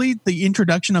this really the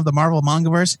introduction of the Marvel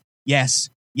Mangaverse?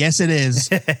 Yes, it is.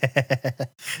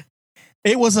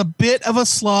 It was a bit of a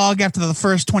slog after the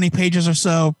first 20 pages or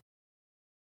so.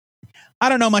 I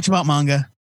don't know much about manga,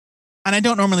 and I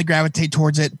don't normally gravitate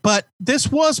towards it, but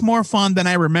this was more fun than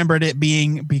I remembered it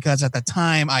being because at the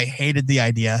time I hated the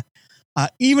idea.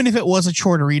 Even if it was a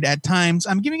chore to read at times,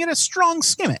 I'm giving it a strong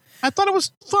skim it. I thought it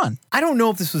was fun. I don't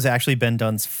know if this was actually Ben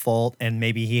Dunn's fault and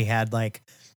maybe he had like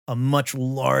a much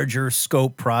larger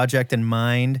scope project in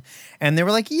mind. And they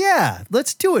were like, yeah,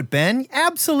 let's do it, Ben.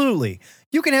 Absolutely.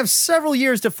 You can have several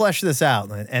years to flesh this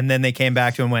out. And then they came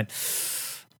back to him and went,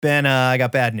 Ben, I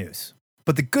got bad news.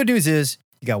 But the good news is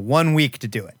you got 1 week to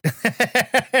do it. They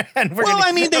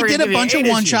did a bunch of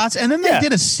one shots and then they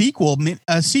did a sequel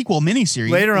miniseries.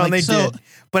 Later on, they did.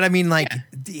 But I mean,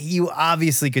 you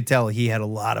obviously could tell he had a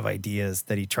lot of ideas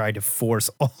that he tried to force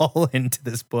all into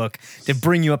this book to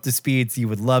bring you up to speed so you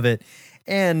would love it.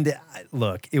 And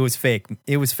look, it was fake.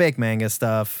 It was fake manga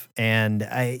stuff. And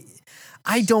I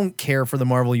don't care for the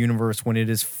Marvel Universe when it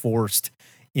is forced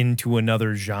into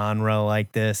another genre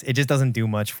like this. It just doesn't do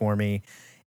much for me.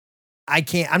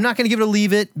 I'm not going to give it a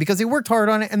leave it because they worked hard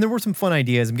on it and there were some fun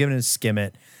ideas. I'm giving it a skim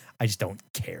it. I just don't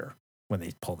care when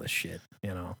they pull this shit,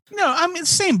 No, I'm in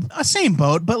same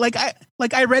boat,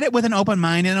 but I read it with an open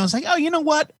mind and I was like, oh, you know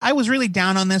what? I was really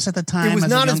down on this at the time. It was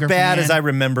not as bad as I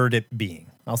remembered it being.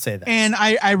 I'll say that. And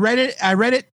I read it,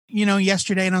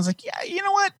 yesterday and I was like, yeah, you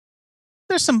know what?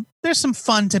 There's some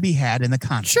fun to be had in the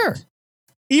content. Sure.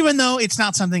 Even though it's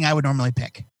not something I would normally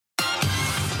pick.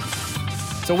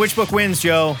 So which book wins,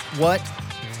 Joe? What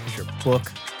is your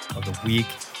book of the week?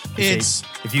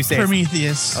 If you say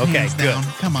Prometheus. Okay, good. Down.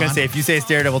 Come on. I was gonna say, if you say it's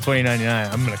Daredevil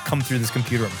 2099, I'm gonna come through this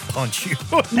computer and punch you.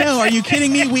 No, are you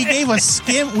kidding me? We gave a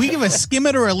skim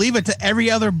it or a leave it to every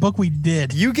other book we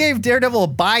did. You gave Daredevil a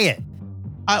buy it.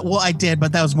 Well, I did,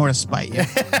 but that was more to spite you.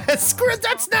 Screw it,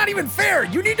 that's not even fair.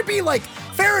 You need to be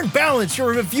fair and balanced.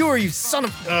 You're a reviewer, you son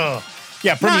of. Ugh.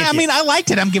 Yeah, Prometheus. No, I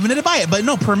liked it. I'm giving it a buy it. But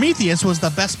no, Prometheus was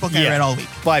the best book I read all week.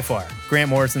 By far.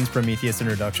 Grant Morrison's Prometheus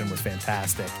introduction was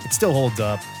fantastic. It still holds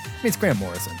up. It's Grant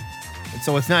Morrison.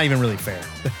 So it's not even really fair.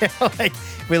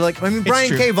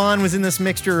 Brian K. Vaughan was in this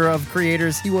mixture of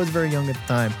creators. He was very young at the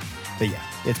time. But yeah,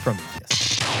 it's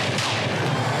Prometheus.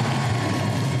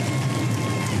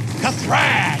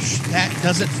 Kathrash! That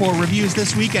does it for reviews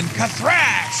this week. And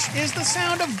Kathrash is the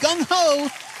sound of Gung Ho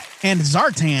and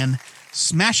Zartan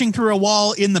smashing through a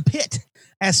wall in the pit,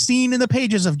 as seen in the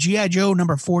pages of G.I. Joe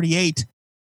number 48.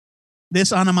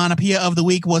 This onomatopoeia of the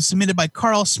week was submitted by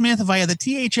Carl Smith via the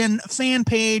THN fan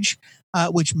page,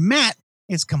 which Matt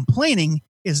is complaining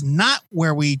is not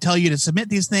where we tell you to submit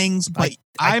these things, but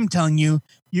I'm telling you,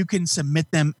 you can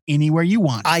submit them anywhere you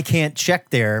want. I can't check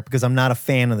there because I'm not a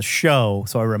fan of the show,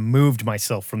 so I removed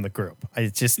myself from the group.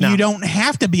 It's just not. You don't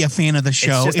have to be a fan of the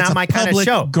show. It's just not my kind of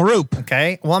show. Group.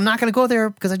 Okay. Well, I'm not going to go there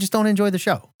because I just don't enjoy the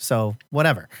show. So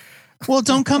whatever. Well,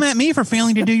 don't come at me for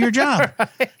failing to do your job.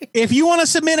 Right. If you want to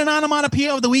submit an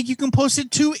onomatopoeia of the week, you can post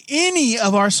it to any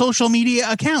of our social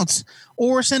media accounts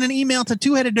or send an email to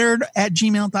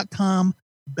twoheadednerd@gmail.com.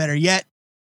 Better yet,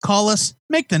 call us,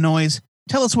 make the noise,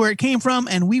 tell us where it came from,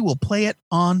 and we will play it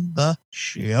on the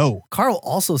show. Carl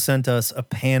also sent us a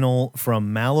panel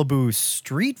from Malibu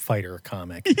Street Fighter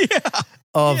comic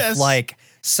of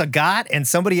Sagat and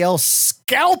somebody else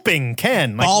scalping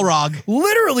Ken. Balrog.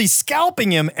 Literally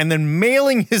scalping him and then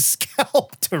mailing his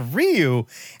scalp to Ryu.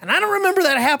 And I don't remember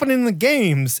that happening in the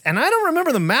games. And I don't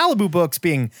remember the Malibu books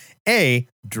being A,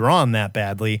 drawn that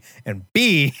badly, and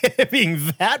B,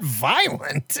 being that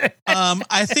violent.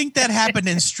 I think that happened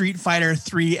in Street Fighter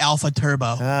 3 Alpha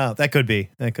Turbo. Oh, that could be.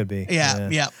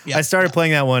 Yeah. I started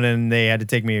playing that one and they had to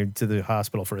take me to the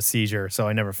hospital for a seizure, so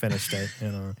I never finished it.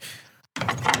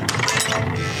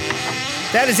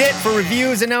 That is it for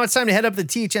reviews, and now it's time to head up to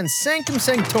THN Sanctum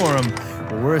Sanctorum,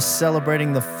 where we're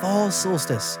celebrating the fall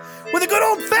solstice with a good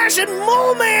old-fashioned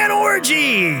Mole Man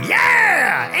orgy!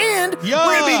 Yeah! And we're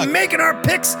going to be making our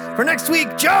picks for next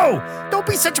week. Joe, don't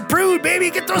be such a prude,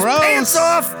 baby. Get those pants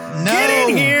off. No. Get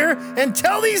in here and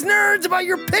tell these nerds about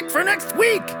your pick for next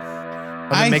week.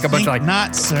 I make a bunch of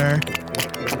not, sir.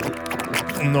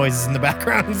 Noises in the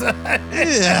background.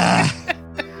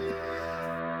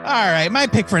 All right, my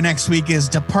pick for next week is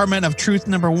Department of Truth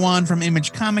 #1 from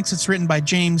Image Comics. It's written by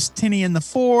James Tynion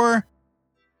IV.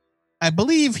 I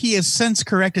believe he has since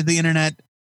corrected the internet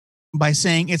by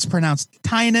saying it's pronounced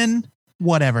Tynan.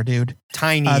 Whatever, dude.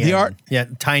 Tiny. The art. Yeah,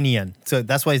 Tiny. So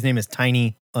that's why his name is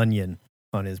Tiny Onion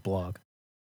on his blog.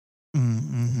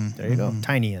 Mm-hmm, there you go.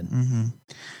 Tiny. Mm-hmm.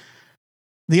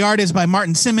 The art is by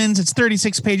Martin Simmons. It's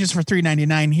 36 pages for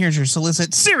 $3.99. Here's your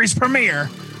solicit series premiere.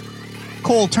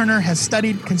 Cole Turner has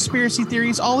studied conspiracy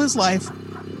theories all his life,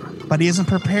 but he isn't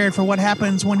prepared for what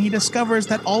happens when he discovers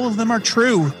that all of them are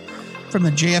true. From the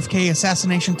JFK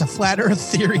assassination to flat Earth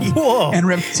theory and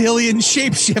reptilian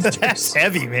shapeshifters. That's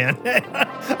heavy, man.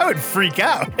 I would freak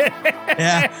out.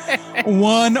 Yeah.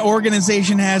 One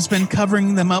organization has been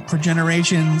covering them up for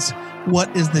generations.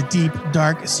 What is the deep,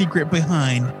 dark secret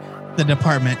behind the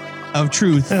Department of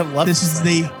Truth? This is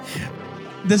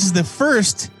the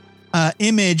first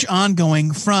image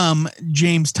ongoing from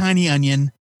James Tiny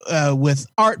Onion with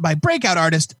art by breakout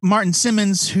artist Martin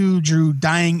Simmons, who drew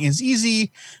Dying is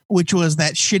Easy, which was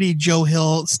that shitty Joe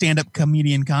Hill stand-up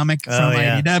comedian comic from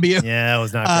IDW. Yeah, it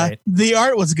was not great. The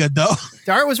art was good, though.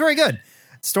 The art was very good.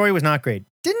 The story was not great.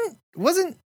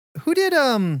 Who did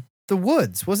The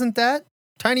Woods? Wasn't that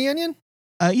Tiny Onion?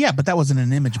 Yeah, but that wasn't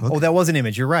an Image book. Oh, that was an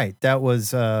Image. You're right. That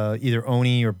was either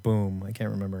Oni or Boom. I can't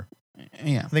remember.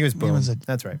 Yeah. I think it was Boom.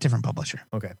 That's right. Different publisher.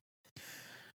 Okay.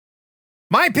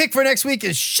 My pick for next week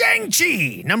is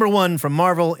Shang-Chi, #1 from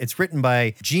Marvel. It's written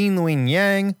by Jean Louis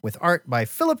Yang with art by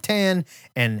Philip Tan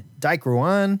and Dike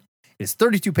Ruan. It is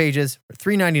 32 pages for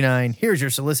 $3.99. Here's your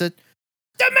solicit.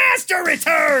 The Master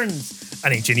returns!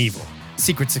 An ancient evil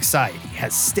secret society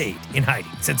has stayed in hiding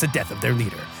since the death of their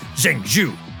leader, Zheng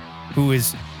Zhu, who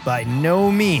is by no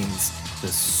means the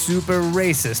super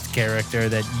racist character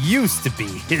that used to be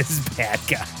his bad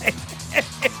guy.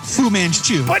 Fu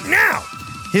Manchu. But now,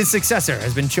 his successor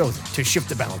has been chosen to shift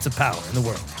the balance of power in the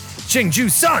world. Zheng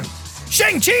Zhu's son,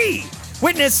 Shang-Chi!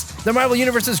 Witness the Marvel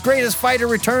Universe's greatest fighter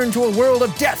return to a world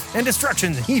of death and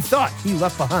destruction he thought he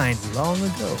left behind long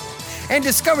ago. And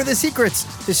discover the secrets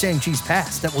to Shang-Chi's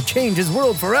past that will change his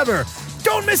world forever.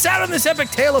 Don't miss out on this epic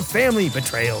tale of family,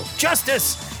 betrayal,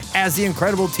 justice, as the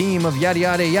incredible team of yada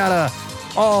yada yada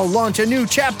all launch a new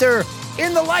chapter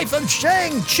in the life of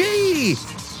Shang-Chi.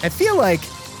 I feel like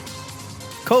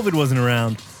COVID wasn't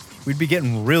around, we'd be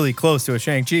getting really close to a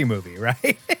Shang-Chi movie,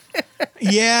 right?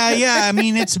 Yeah. I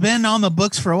mean, it's been on the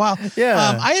books for a while.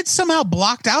 Yeah. I had somehow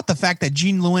blocked out the fact that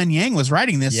Jean Louis Yang was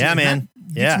writing this. Yeah, man.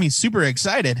 That gets me super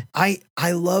excited. I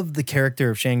love the character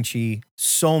of Shang-Chi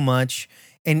so much.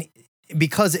 And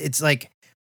because it's like,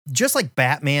 just like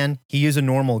Batman, he is a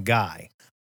normal guy,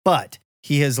 but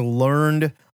he has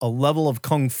learned a level of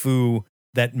kung fu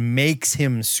that makes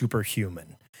him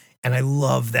superhuman. And I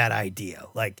love that idea.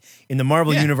 Like in the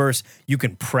Marvel universe, you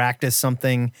can practice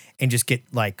something and just get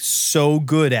like so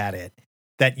good at it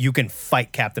that you can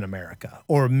fight Captain America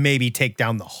or maybe take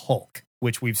down the Hulk,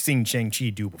 which we've seen Shang-Chi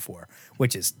do before,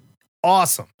 which is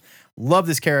awesome. Love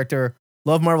this character.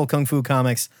 Love Marvel Kung Fu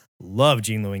comics. Love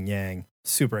Jean Louis Yang.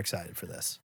 Super excited for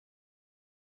this.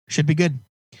 Should be good.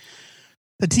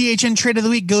 The THN Trade of the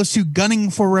Week goes to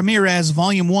Gunning for Ramirez,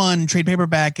 Volume 1, trade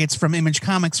paperback. It's from Image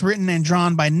Comics, written and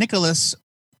drawn by Nicholas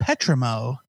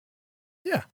Petremo.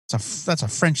 Yeah. That's a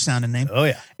French-sounding name. Oh,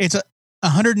 yeah. It's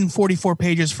 144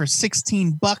 pages for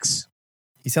 $16.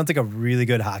 He sounds like a really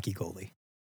good hockey goalie.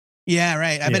 Yeah,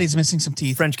 right. I bet he's missing some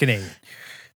teeth. French-Canadian.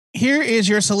 Here is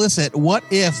your solicit. What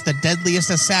if the deadliest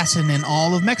assassin in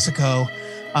all of Mexico,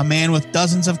 a man with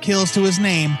dozens of kills to his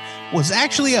name, was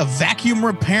actually a vacuum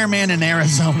repairman in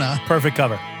Arizona? Perfect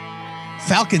cover.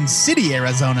 Falcon City,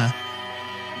 Arizona.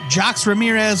 Jox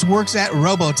Ramirez works at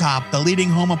Robotop, the leading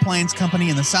home appliance company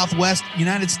in the Southwest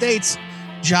United States.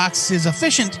 Jox is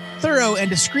efficient, thorough, and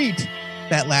discreet.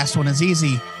 That last one is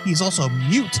easy. He's also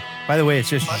mute. By the way, it's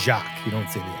just Jacques. You don't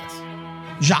say the S.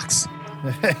 Jox.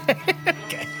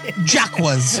 Okay. Jacques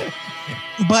was.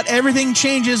 But everything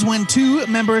changes when two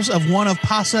members of one of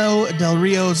Paso del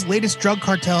Rio's largest drug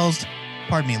cartels,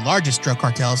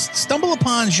 stumble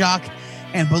upon Jacques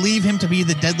and believe him to be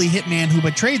the deadly hitman who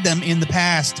betrayed them in the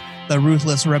past, the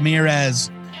ruthless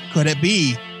Ramirez. Could it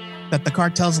be that the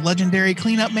cartel's legendary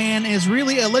cleanup man is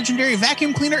really a legendary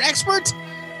vacuum cleaner expert?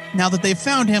 Now that they've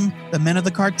found him, the men of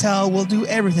the cartel will do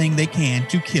everything they can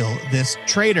to kill this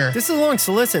traitor. This is a long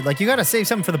solicit. Like, you got to save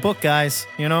something for the book, guys.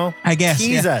 You know? I guess.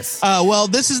 Tease us. Well,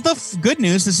 this is the good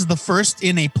news. This is the first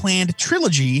in a planned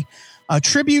trilogy, a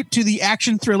tribute to the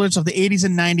action thrillers of the 80s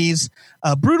and 90s,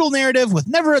 a brutal narrative with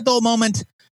never a dull moment.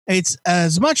 It's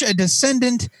as much a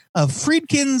descendant of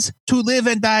Friedkin's To Live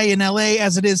and Die in L.A.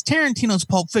 as it is Tarantino's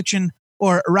Pulp Fiction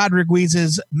or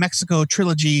Rodriguez's Mexico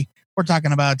trilogy. We're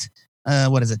talking about...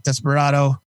 what is it?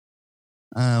 Desperado.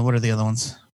 What are the other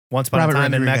ones? Once Upon a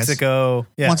Time in Mexico.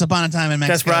 Yeah. Once Upon a Time in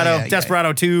Mexico.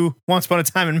 Desperado 2. Once Upon a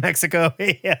Time in Mexico.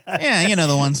 Yeah, you know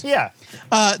the ones. Yeah.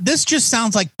 This just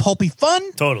sounds like pulpy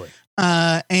fun. Totally.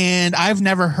 And I've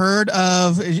never heard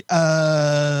of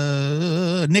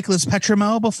Nicholas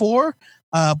Petremo before,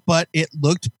 but it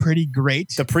looked pretty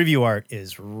great. The preview art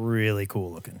is really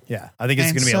cool looking. Yeah, I think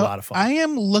it's going to be a lot of fun. I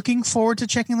am looking forward to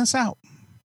checking this out.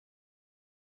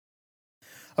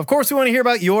 Of course, we want to hear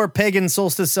about your pagan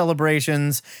solstice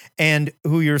celebrations and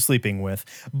who you're sleeping with.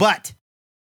 But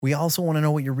we also want to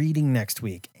know what you're reading next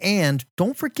week. And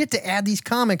don't forget to add these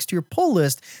comics to your pull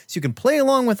list so you can play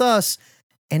along with us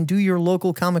and do your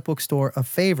local comic book store a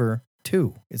favor,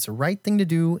 too. It's the right thing to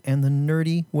do and the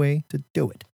nerdy way to do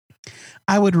it.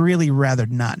 I would really rather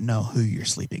not know who you're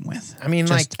sleeping with. I mean,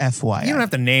 just like, FYI. You don't have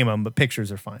to name them, but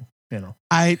pictures are fine. You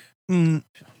know,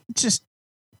 just,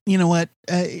 you know what?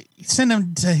 Send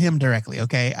them to him directly,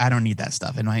 okay? I don't need that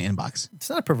stuff in my inbox. It's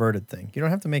not a perverted thing. You don't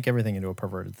have to make everything into a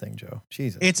perverted thing, Joe.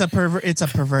 Jesus. It's a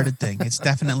perverted thing. It's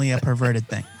definitely a perverted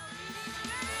thing.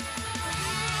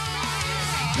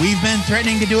 We've been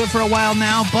threatening to do it for a while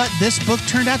now, but this book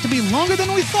turned out to be longer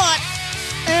than we thought.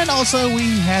 And also,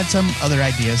 we had some other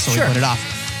ideas, so we put it off.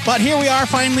 But here we are,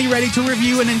 finally ready to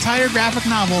review an entire graphic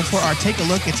novel for our Take a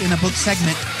Look, It's in a Book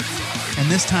segment. And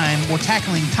this time, we're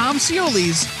tackling Tom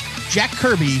Scioli's Jack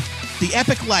Kirby, The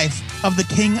Epic Life of the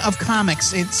King of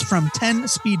Comics. It's from 10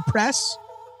 Speed Press.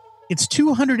 It's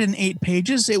 208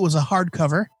 pages. It was a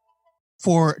hardcover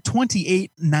for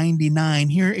 $28.99.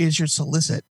 Here is your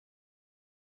solicit.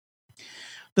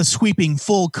 The sweeping,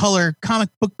 full-color comic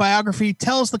book biography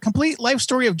tells the complete life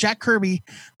story of Jack Kirby,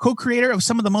 co-creator of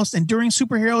some of the most enduring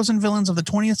superheroes and villains of the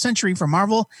 20th century for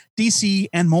Marvel, DC,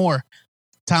 and more.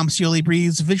 Tom Scioli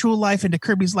breathes visual life into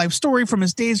Kirby's life story from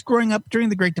his days growing up during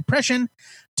the Great Depression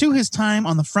to his time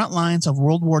on the front lines of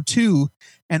World War II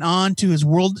and on to his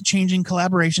world-changing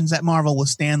collaborations at Marvel with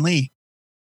Stan Lee.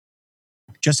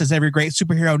 Just as every great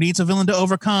superhero needs a villain to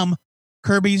overcome,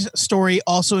 Kirby's story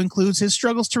also includes his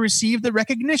struggles to receive the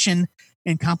recognition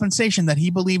and compensation that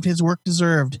he believed his work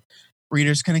deserved.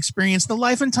 Readers can experience the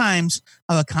life and times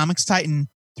of a comics titan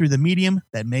through the medium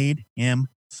that made him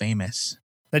famous.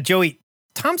 Now, Joey,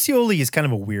 Tom Scioli is kind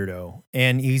of a weirdo,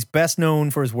 and he's best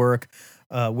known for his work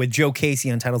with Joe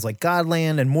Casey on titles like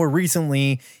Godland, and more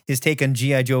recently, his take on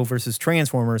G.I. Joe versus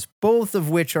Transformers, both of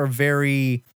which are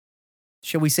very,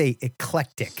 shall we say,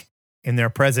 eclectic in their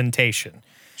presentation.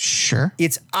 Sure.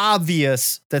 It's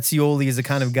obvious that Scioli is the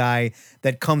kind of guy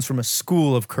that comes from a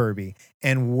school of Kirby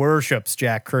and worships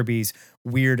Jack Kirby's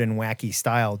weird and wacky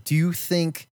style. Do you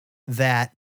think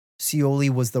that Scioli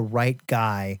was the right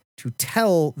guy to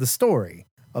tell the story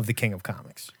of the King of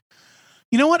Comics?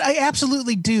 You know what? I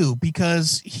absolutely do,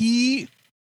 because he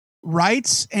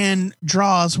writes and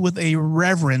draws with a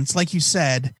reverence, like you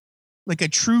said, like a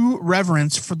true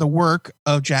reverence for the work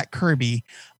of Jack Kirby.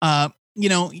 You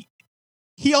know,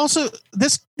 he also,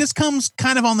 this comes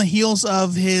kind of on the heels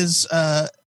of his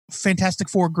Fantastic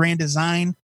Four Grand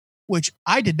Design, which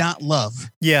I did not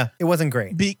love. Yeah, it wasn't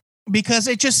great. Because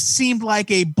it just seemed like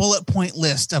a bullet point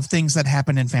list of things that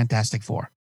happened in Fantastic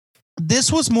Four.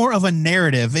 This was more of a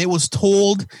narrative. It was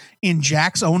told in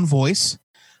Jack's own voice.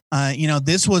 You know,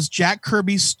 this was Jack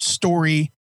Kirby's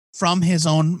story from his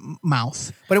own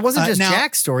mouth. But it wasn't just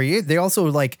Jack's story. They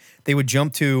also, like, they would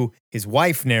jump to his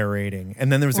wife narrating, and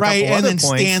then there was a couple other points.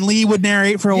 Stan Lee would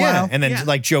narrate for a while. And then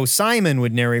like Joe Simon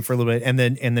would narrate for a little bit, and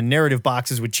the narrative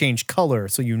boxes would change color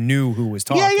so you knew who was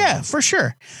talking. Yeah, for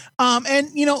sure. And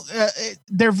you know,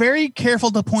 they're very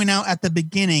careful to point out at the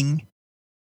beginning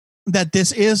that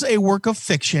this is a work of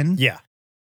fiction. Yeah.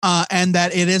 And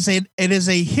that it is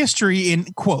a history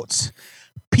in quotes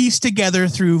pieced together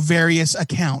through various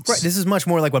accounts. Right. This is much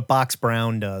more like what Box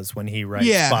Brown does when he writes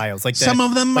files. Like some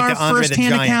of them like are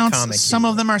first-hand accounts, some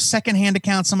of them are second-hand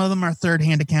accounts, some of them are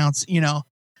third-hand accounts. You know,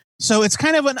 so it's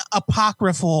kind of an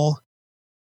apocryphal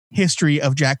history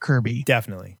of Jack Kirby,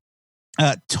 definitely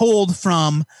told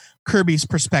from Kirby's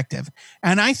perspective,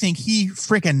 and I think he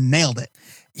freaking nailed it.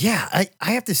 Yeah,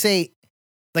 I have to say,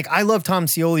 like, I love Tom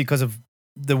Scioli because of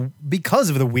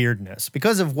the weirdness,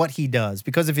 because of what he does,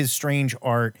 because of his strange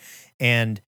art,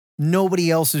 and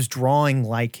nobody else is drawing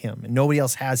like him and nobody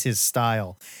else has his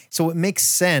style. So it makes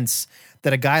sense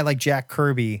that a guy like Jack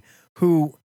Kirby,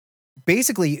 who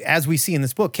basically, as we see in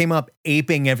this book, came up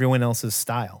aping everyone else's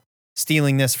style,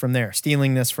 stealing this from there,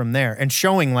 and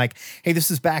showing like, hey, this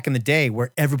is back in the day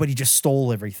where everybody just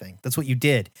stole everything. That's what you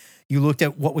did. You looked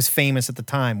at what was famous at the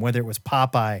time, whether it was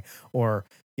Popeye or,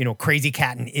 you know, Crazy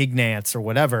Cat and Ignatz or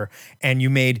whatever, and you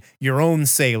made your own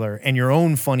Sailor and your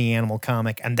own funny animal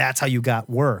comic, and that's how you got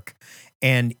work.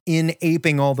 And in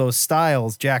aping all those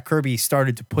styles, Jack Kirby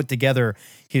started to put together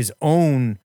his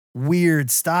own weird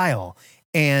style,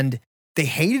 and they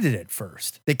hated it at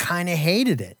first. They kind of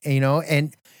hated it, you know,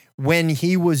 and when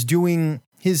he was doing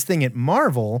his thing at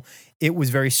Marvel, it was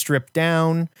very stripped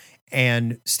down,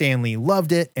 And Stan Lee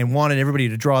loved it and wanted everybody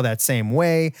to draw that same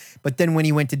way. But then when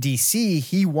he went to DC,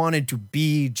 he wanted to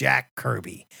be Jack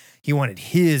Kirby. He wanted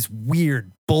his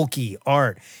weird, bulky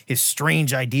art, his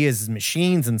strange ideas, his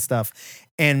machines and stuff.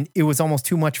 And it was almost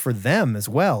too much for them as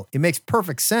well. It makes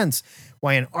perfect sense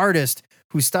why an artist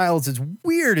whose style is as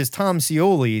weird as Tom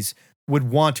Scioli's would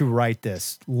want to write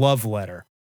this love letter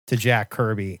to Jack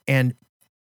Kirby. And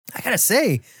I gotta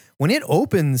say, when it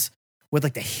opens with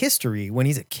like the history, when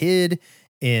he's a kid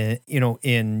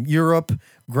in Europe,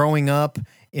 growing up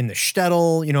in the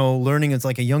shtetl, learning as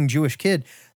like a young Jewish kid,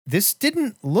 this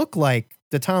didn't look like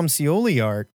the Tom Scioli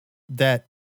art that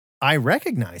I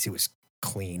recognize. It was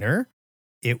cleaner.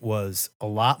 It was a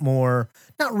lot more,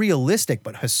 not realistic,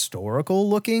 but historical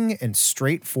looking and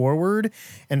straightforward.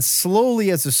 And slowly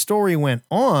as the story went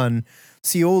on,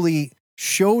 Scioli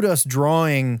showed us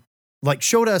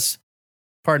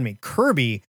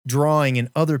Kirby drawing in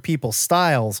other people's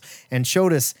styles and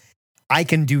showed us, I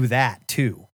can do that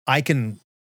too. I can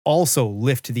also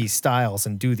lift these styles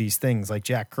and do these things like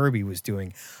Jack Kirby was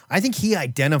doing. I think he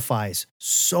identifies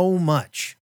so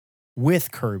much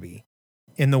with Kirby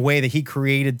in the way that he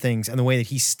created things and the way that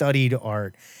he studied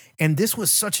art. And this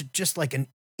was just like an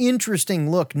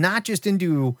interesting look, not just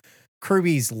into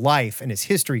Kirby's life and his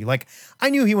history. Like,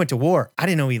 I knew he went to war. I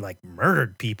didn't know he like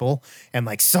murdered people and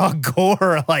like saw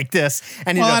gore like this.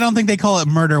 And I don't think they call it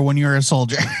murder when you're a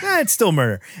soldier. It's still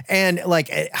murder. And like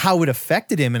how it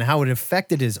affected him and how it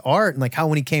affected his art. And like how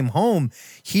when he came home,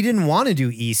 he didn't want to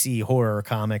do EC horror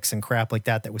comics and crap like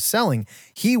that was selling.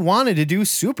 He wanted to do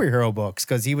superhero books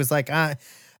because he was like,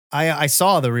 I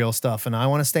saw the real stuff and I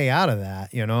want to stay out of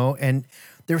that, And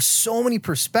there's so many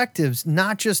perspectives,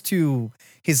 not just to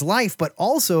his life, but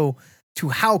also to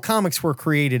how comics were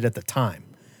created at the time.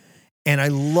 And I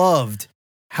loved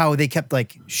how they kept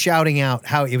like shouting out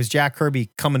how it was Jack Kirby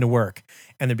coming to work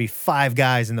and there'd be 5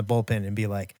 guys in the bullpen and be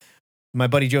like, my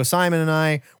buddy Joe Simon and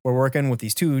I were working with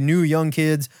these 2 new young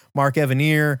kids, Mark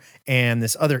Evanier and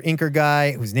this other inker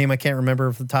guy whose name I can't remember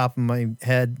off the top of my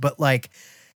head, but like,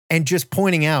 and just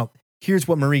pointing out, here's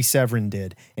what Marie Severin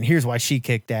did, and here's why she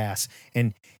kicked ass,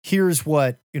 and here's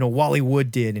what, Wally Wood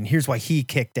did, and here's why he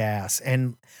kicked ass,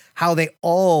 and how they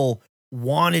all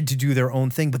wanted to do their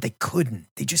own thing, but they couldn't.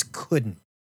 They just couldn't.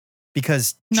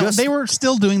 Because they were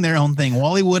still doing their own thing.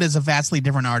 Wally Wood is a vastly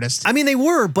different artist. I mean, they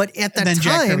were, but at that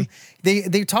time,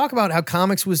 they talk about how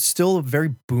comics was still a very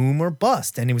boom or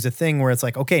bust. And it was a thing where it's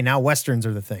like, okay, now Westerns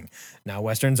are the thing. Now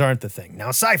Westerns aren't the thing. Now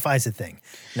sci-fi's the thing.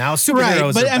 Now superheroes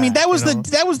right, but are I mean, back,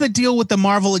 that was the deal with the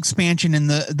Marvel expansion and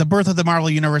the birth of the Marvel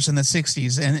universe in the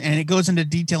 60s. And it goes into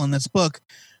detail in this book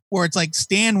where it's like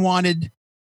Stan wanted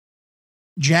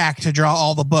Jack to draw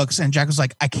all the books. And Jack was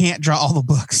like, I can't draw all the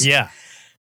books. Yeah.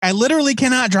 I literally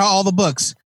cannot draw all the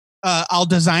books. I'll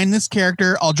design this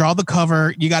character. I'll draw the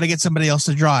cover. You got to get somebody else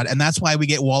to draw it. And that's why we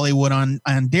get Wally Wood on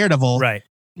Daredevil. Right.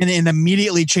 And it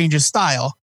immediately changes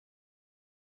style.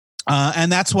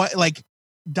 And that's why, like,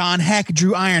 Don Heck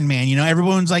drew Iron Man.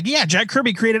 Everyone's like, yeah, Jack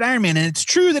Kirby created Iron Man. And it's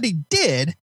true that he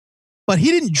did, but he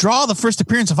didn't draw the first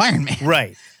appearance of Iron Man.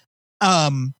 Right.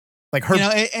 Like Herb,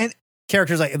 and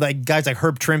characters like guys like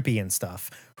Herb Trimpe and stuff,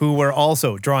 who were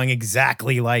also drawing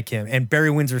exactly like him, and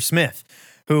Barry Windsor Smith,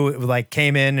 who like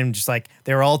came in and just like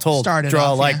they were all told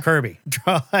draw like Kirby.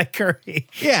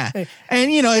 Yeah,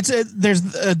 and there's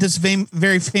this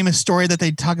very famous story that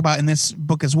they talk about in this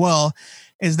book as well,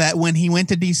 is that when he went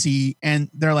to DC and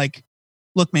they're like,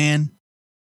 look, man,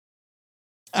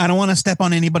 I don't want to step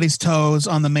on anybody's toes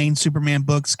on the main Superman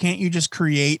books. Can't you just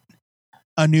create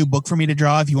a new book for me to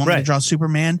draw if you want me to draw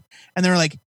Superman? And they're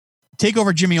like, take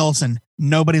over Jimmy Olsen.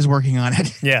 Nobody's working on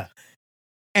it. Yeah.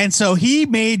 And so he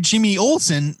made Jimmy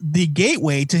Olsen the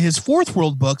gateway to his Fourth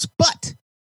World books, but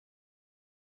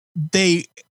they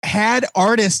had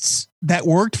artists that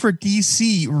worked for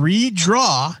DC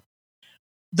redraw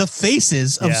the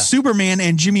faces of Superman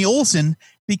and Jimmy Olsen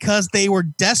because they were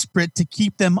desperate to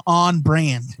keep them on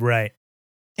brand. Right.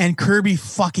 And Kirby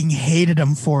fucking hated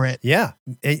him for it. Yeah.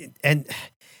 And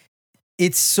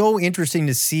it's so interesting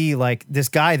to see like this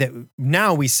guy that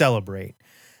now we celebrate,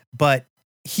 but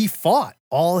he fought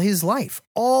all his life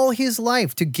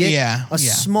to get a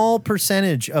small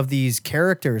percentage of these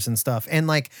characters and stuff. And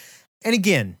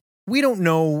again, we don't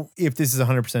know if this is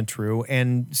 100% true.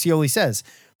 And Scioli says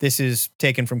this is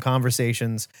taken from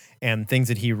conversations and things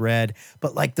that he read,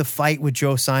 but like the fight with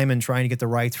Joe Simon trying to get the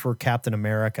rights for Captain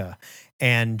America,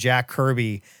 and Jack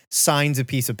Kirby signs a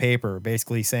piece of paper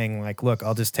basically saying like, look,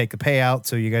 I'll just take the payout,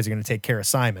 so you guys are going to take care of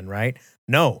Simon, right?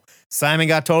 no, Simon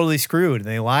got totally screwed and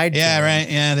they lied to him. Yeah, right.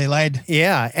 Yeah, they lied.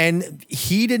 Yeah, and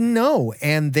he didn't know,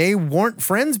 and they weren't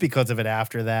friends because of it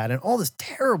after that, and all this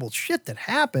terrible shit that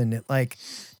happened.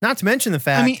 Not to mention the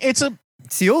fact, I mean,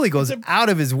 Scioli goes out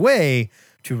of his way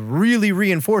to really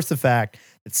reinforce the fact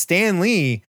that Stan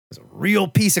Lee was a real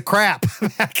piece of crap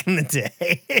back in the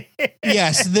day.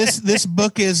 yes, this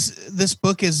book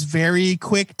is very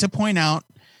quick to point out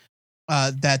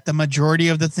that the majority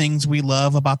of the things we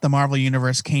love about the Marvel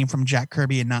Universe came from Jack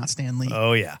Kirby and not Stan Lee.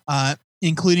 Oh yeah,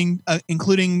 including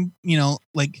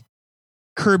like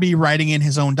Kirby writing in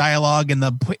his own dialogue and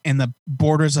the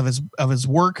borders of his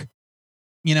work,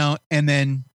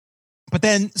 but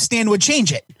then Stan would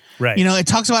change it. Right. It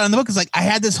talks about in the book. It's like, I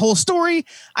had this whole story.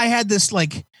 I had this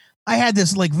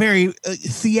very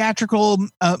theatrical,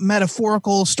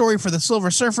 metaphorical story for the Silver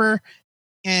Surfer.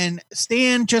 And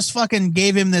Stan just fucking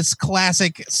gave him this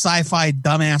classic sci-fi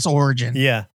dumbass origin.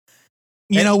 Yeah.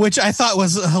 Which I thought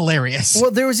was hilarious.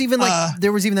 Well, there was even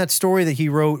that story that he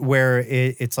wrote where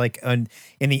it's like in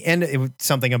the end, it was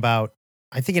something about,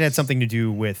 I think it had something to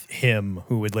do with him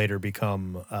who would later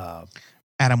become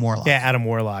Adam Warlock. Yeah, Adam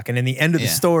Warlock. And in the end of the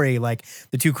story, like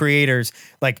the two creators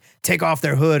like take off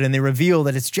their hood and they reveal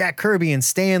that it's Jack Kirby and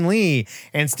Stan Lee.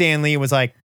 And Stan Lee was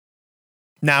like,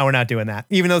 no, we're not doing that.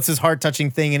 Even though it's this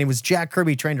heart-touching thing. And it was Jack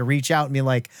Kirby trying to reach out and be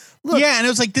like, look. Yeah, and it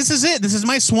was like, this is it. This is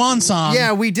my swan song.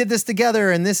 Yeah, we did this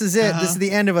together and this is it. This is the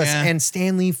end of us. Yeah. And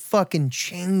Stan Lee fucking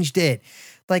changed it.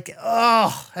 Like,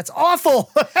 oh, that's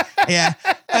awful. Yeah.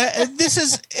 This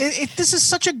is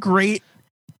such a great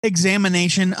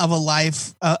examination of a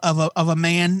life of a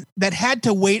man that had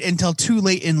to wait until too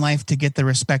late in life to get the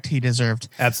respect he deserved.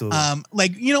 Absolutely.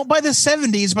 By the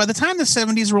 70s, by the time the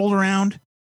 70s rolled around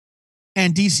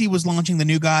and DC was launching the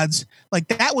New Gods, like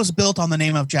that was built on the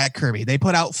name of Jack Kirby. They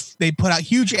put out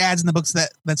huge ads in the books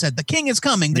that said the king is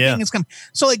coming, the king is coming.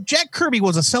 So like Jack Kirby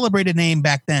was a celebrated name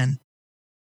back then.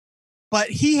 But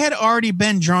he had already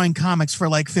been drawing comics for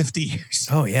like 50 years.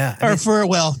 Oh, yeah. Not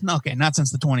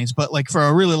since the 20s, but like for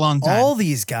a really long time. All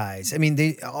these guys, I mean,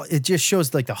 it just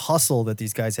shows like the hustle that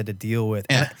these guys had to deal with.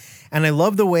 Yeah. And I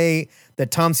love the way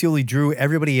that Tom Scioli drew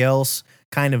everybody else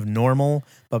kind of normal.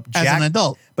 But as an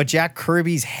adult. But Jack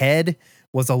Kirby's head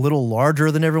was a little larger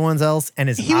than everyone else. And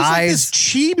he was like this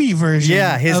chibi version.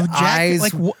 Yeah, his of Jack,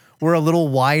 eyes were a little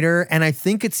wider. And I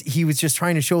think he was just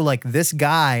trying to show like this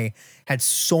guy had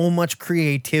so much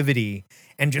creativity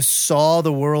and just saw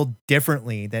the world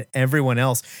differently than everyone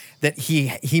else, that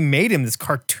he made him this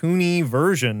cartoony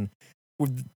version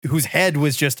whose head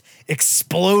was just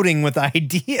exploding with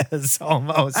ideas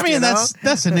almost. I mean,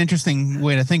 that's an interesting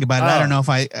way to think about it. I don't know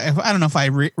if I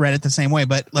read it the same way,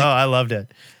 but like, I loved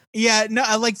it. Yeah, no,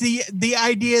 I like the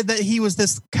idea that he was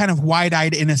this kind of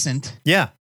wide-eyed innocent. Yeah.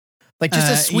 Like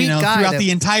just a sweet guy throughout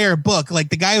the entire book. Like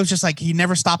the guy was just like, he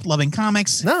never stopped loving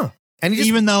comics. No. And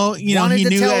even though, he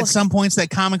knew at some points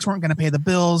that comics weren't going to pay the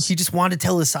bills. He just wanted to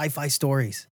tell his sci-fi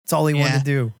stories. That's all he wanted to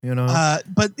do,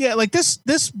 But yeah, like this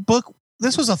book,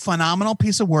 this was a phenomenal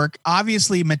piece of work,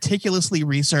 obviously meticulously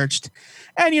researched.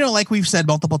 And, like we've said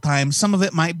multiple times, some of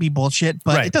it might be bullshit,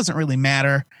 but it doesn't really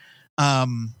matter.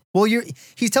 Well,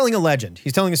 he's telling a legend.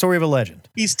 He's telling a story of a legend.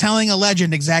 He's telling a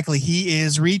legend. Exactly. He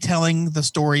is retelling the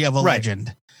story of a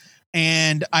legend.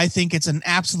 And I think it's an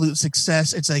absolute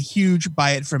success. It's a huge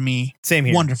buy it from me. Same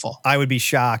here. Wonderful. I would be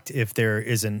shocked if there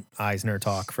isn't Eisner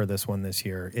talk for this one this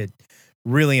year. It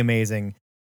really amazing.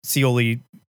 Scioli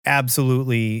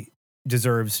absolutely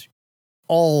deserves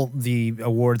all the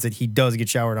awards that he does get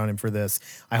showered on him for this.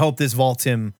 I hope this vaults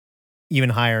him even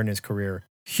higher in his career.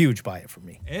 Huge buy it for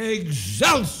me.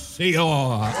 Excelsior!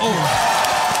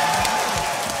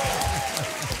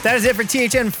 That is it for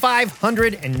THN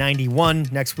 591.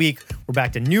 Next week, we're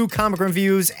back to new comic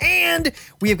reviews, and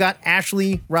we have got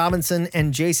Ashley Robinson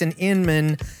and Jason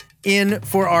Inman in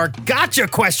for our gotcha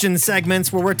question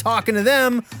segments where we're talking to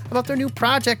them about their new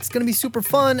project. It's going to be super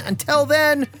fun. Until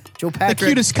then, Joe Patrick. The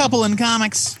cutest couple in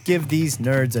comics. Give these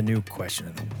nerds a new question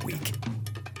of the week.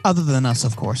 Other than us,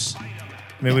 of course.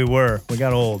 I mean, we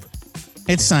got old.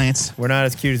 It's science. We're not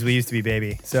as cute as we used to be,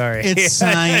 baby. Sorry. It's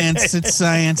science. It's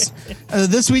science.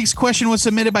 This week's question was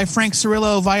submitted by Frank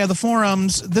Cirillo via the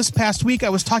forums. This past week, I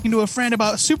was talking to a friend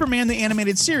about Superman the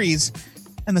Animated Series,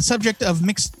 and the subject of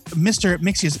Mr.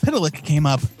 Mxyzptlk came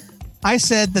up. I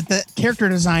said that the character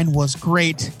design was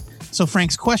great. So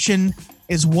Frank's question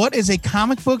is, what is a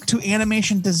comic book to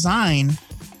animation design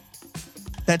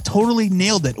that totally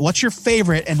nailed it? What's your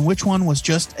favorite, and which one was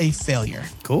just a failure?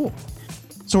 Cool.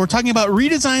 So we're talking about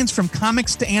redesigns from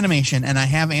comics to animation, and I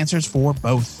have answers for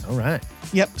both. All right.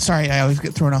 Yep, sorry, I always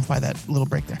get thrown off by that little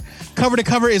break there. Cover to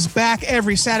Cover is back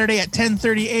every Saturday at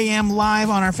 10:30 a.m. live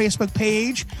on our Facebook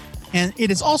page, and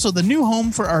it is also the new home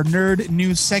for our nerd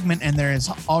news segment, and there has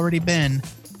already been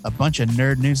a bunch of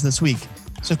nerd news this week.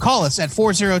 So call us at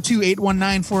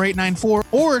 402-819-4894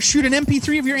 or shoot an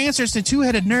MP3 of your answers to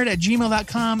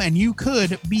twoheadednerd@gmail.com, and you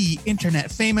could be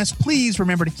internet famous. Please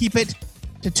remember to keep it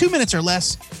to 2 minutes or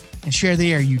less and share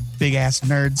the air, you big-ass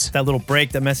nerds. That little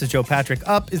break that messes Joe Patrick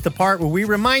up is the part where we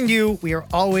remind you we are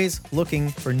always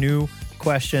looking for new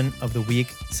question of the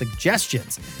week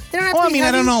suggestions. They don't have to be I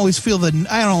heavy. don't always feel the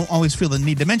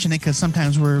need to mention it because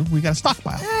sometimes we got a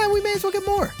stockpile. We may as well get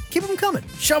more. Keep them coming.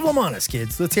 Shovel them on us,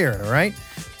 kids. Let's hear it, all right?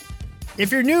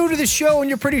 If you're new to the show and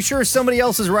you're pretty sure somebody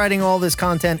else is writing all this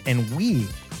content and we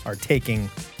are taking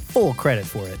full credit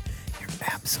for it, you're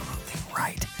absolutely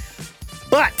right.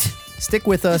 But stick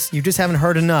with us. You just haven't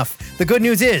heard enough. The good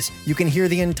news is you can hear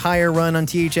the entire run on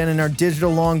THN in our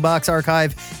digital long box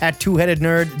archive at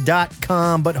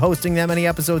twoheadednerd.com. But hosting that many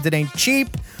episodes, it ain't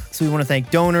cheap. So we want to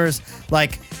thank donors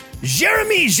like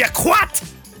Jeremy Jacquat.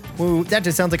 Ooh, that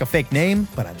just sounds like a fake name,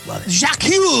 but I love it. Jacques!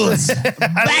 I love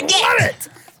it.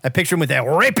 I picture him with that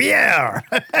rapier.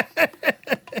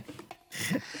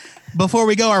 Before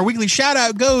we go, our weekly shout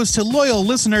out goes to loyal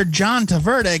listener John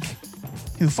Tverdik,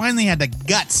 who finally had the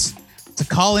guts to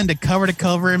call in to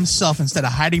Cover himself instead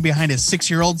of hiding behind his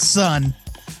 6-year-old son.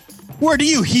 Word to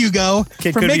you, Hugo,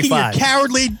 Kid for could be making your 5.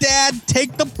 cowardly dad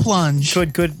take the plunge.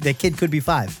 The kid could be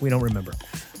 5. We don't remember.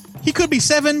 He could be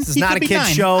 7. This is he not could a be kid's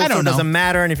 9. show, I so don't it know. doesn't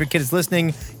matter. And if your kid is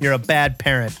listening, you're a bad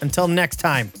parent. Until next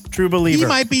time, true believer. He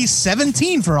might be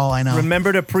 17 for all I know.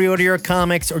 Remember to pre-order your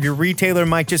comics, or your retailer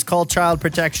might just call Child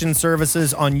Protection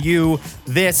Services on you.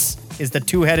 This is the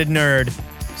Two-Headed Nerd,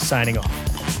 signing off.